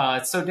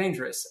 It's so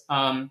dangerous.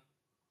 And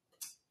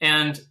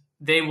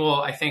they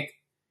will, I think,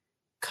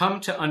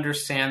 come to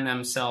understand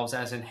themselves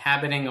as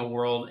inhabiting a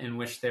world in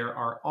which there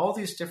are all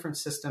these different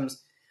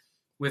systems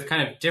with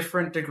kind of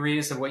different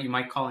degrees of what you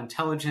might call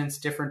intelligence,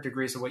 different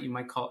degrees of what you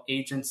might call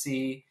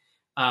agency,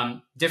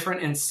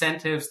 different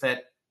incentives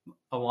that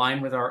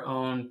align with our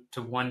own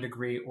to one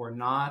degree or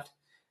not,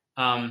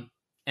 and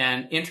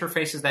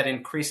interfaces that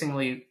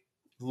increasingly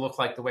look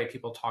like the way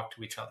people talk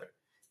to each other.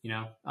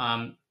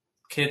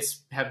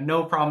 Kids have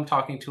no problem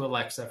talking to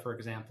Alexa, for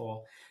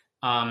example.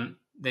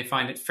 They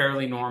find it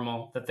fairly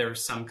normal that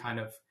there's some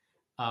kind of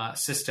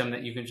system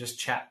that you can just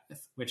chat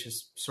with, which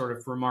is sort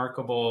of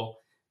remarkable,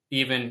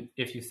 even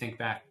if you think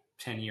back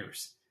 10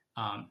 years.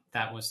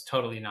 That was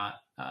totally not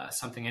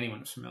something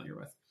anyone was familiar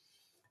with.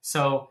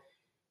 So,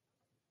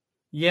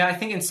 yeah, I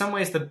think in some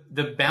ways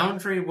the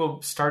boundary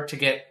will start to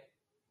get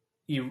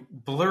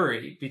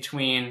blurry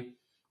between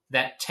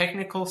that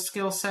technical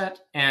skill set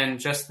and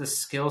just the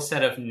skill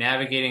set of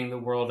navigating the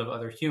world of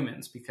other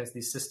humans, because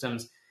these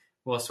systems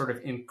will sort of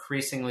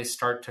increasingly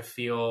start to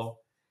feel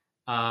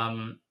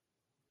like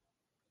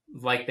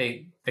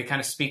they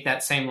kind of speak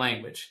that same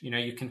language.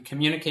 You can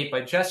communicate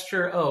by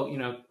gesture.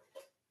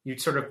 You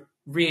sort of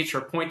reach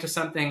or point to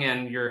something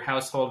and your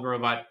household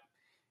robot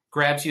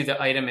grabs you the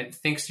item it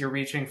thinks you're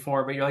reaching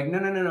for, but you're like,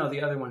 no,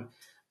 the other one.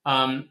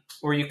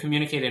 Or you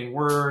communicate in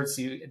words,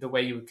 the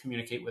way you would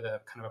communicate with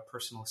a kind of a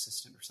personal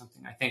assistant or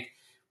something. I think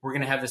we're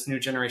going to have this new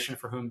generation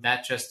for whom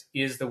that just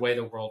is the way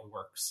the world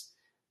works.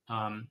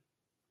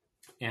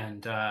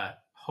 And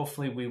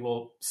hopefully we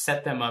will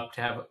set them up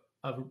to have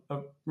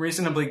a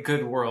reasonably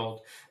good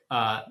world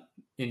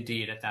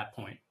indeed at that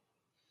point.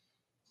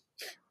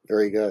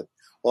 Very good.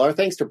 Well, our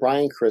thanks to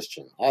Brian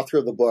Christian, author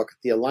of the book,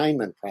 The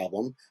Alignment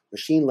Problem,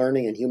 Machine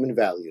Learning and Human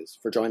Values,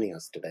 for joining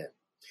us today.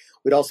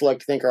 We'd also like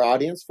to thank our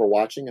audience for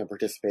watching and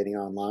participating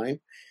online.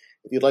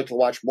 If you'd like to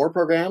watch more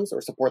programs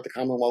or support the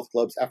Commonwealth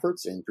Club's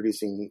efforts in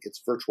producing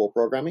its virtual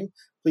programming,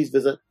 please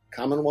visit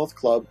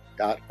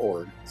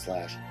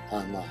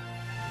commonwealthclub.org/online.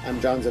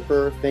 I'm John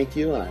Zipperer. Thank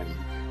you, and I'm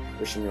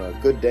wishing you a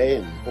good day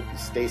and hope you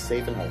stay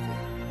safe and healthy.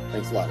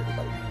 Thanks a lot,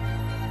 everybody.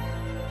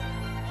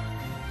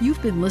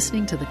 You've been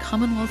listening to the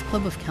Commonwealth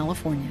Club of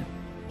California.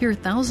 Hear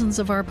thousands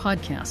of our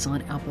podcasts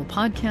on Apple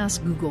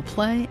Podcasts, Google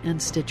Play,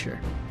 and Stitcher.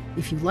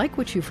 If you like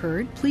what you've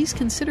heard, please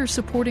consider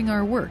supporting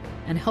our work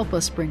and help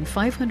us bring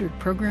 500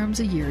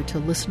 programs a year to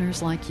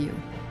listeners like you.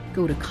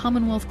 Go to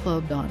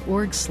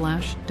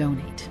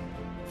commonwealthclub.org/donate.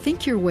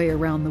 Think your way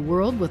around the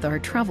world with our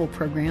travel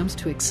programs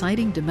to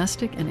exciting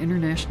domestic and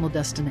international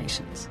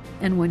destinations.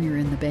 And when you're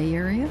in the Bay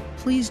Area,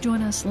 please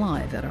join us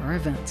live at our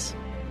events.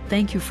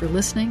 Thank you for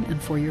listening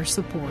and for your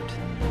support.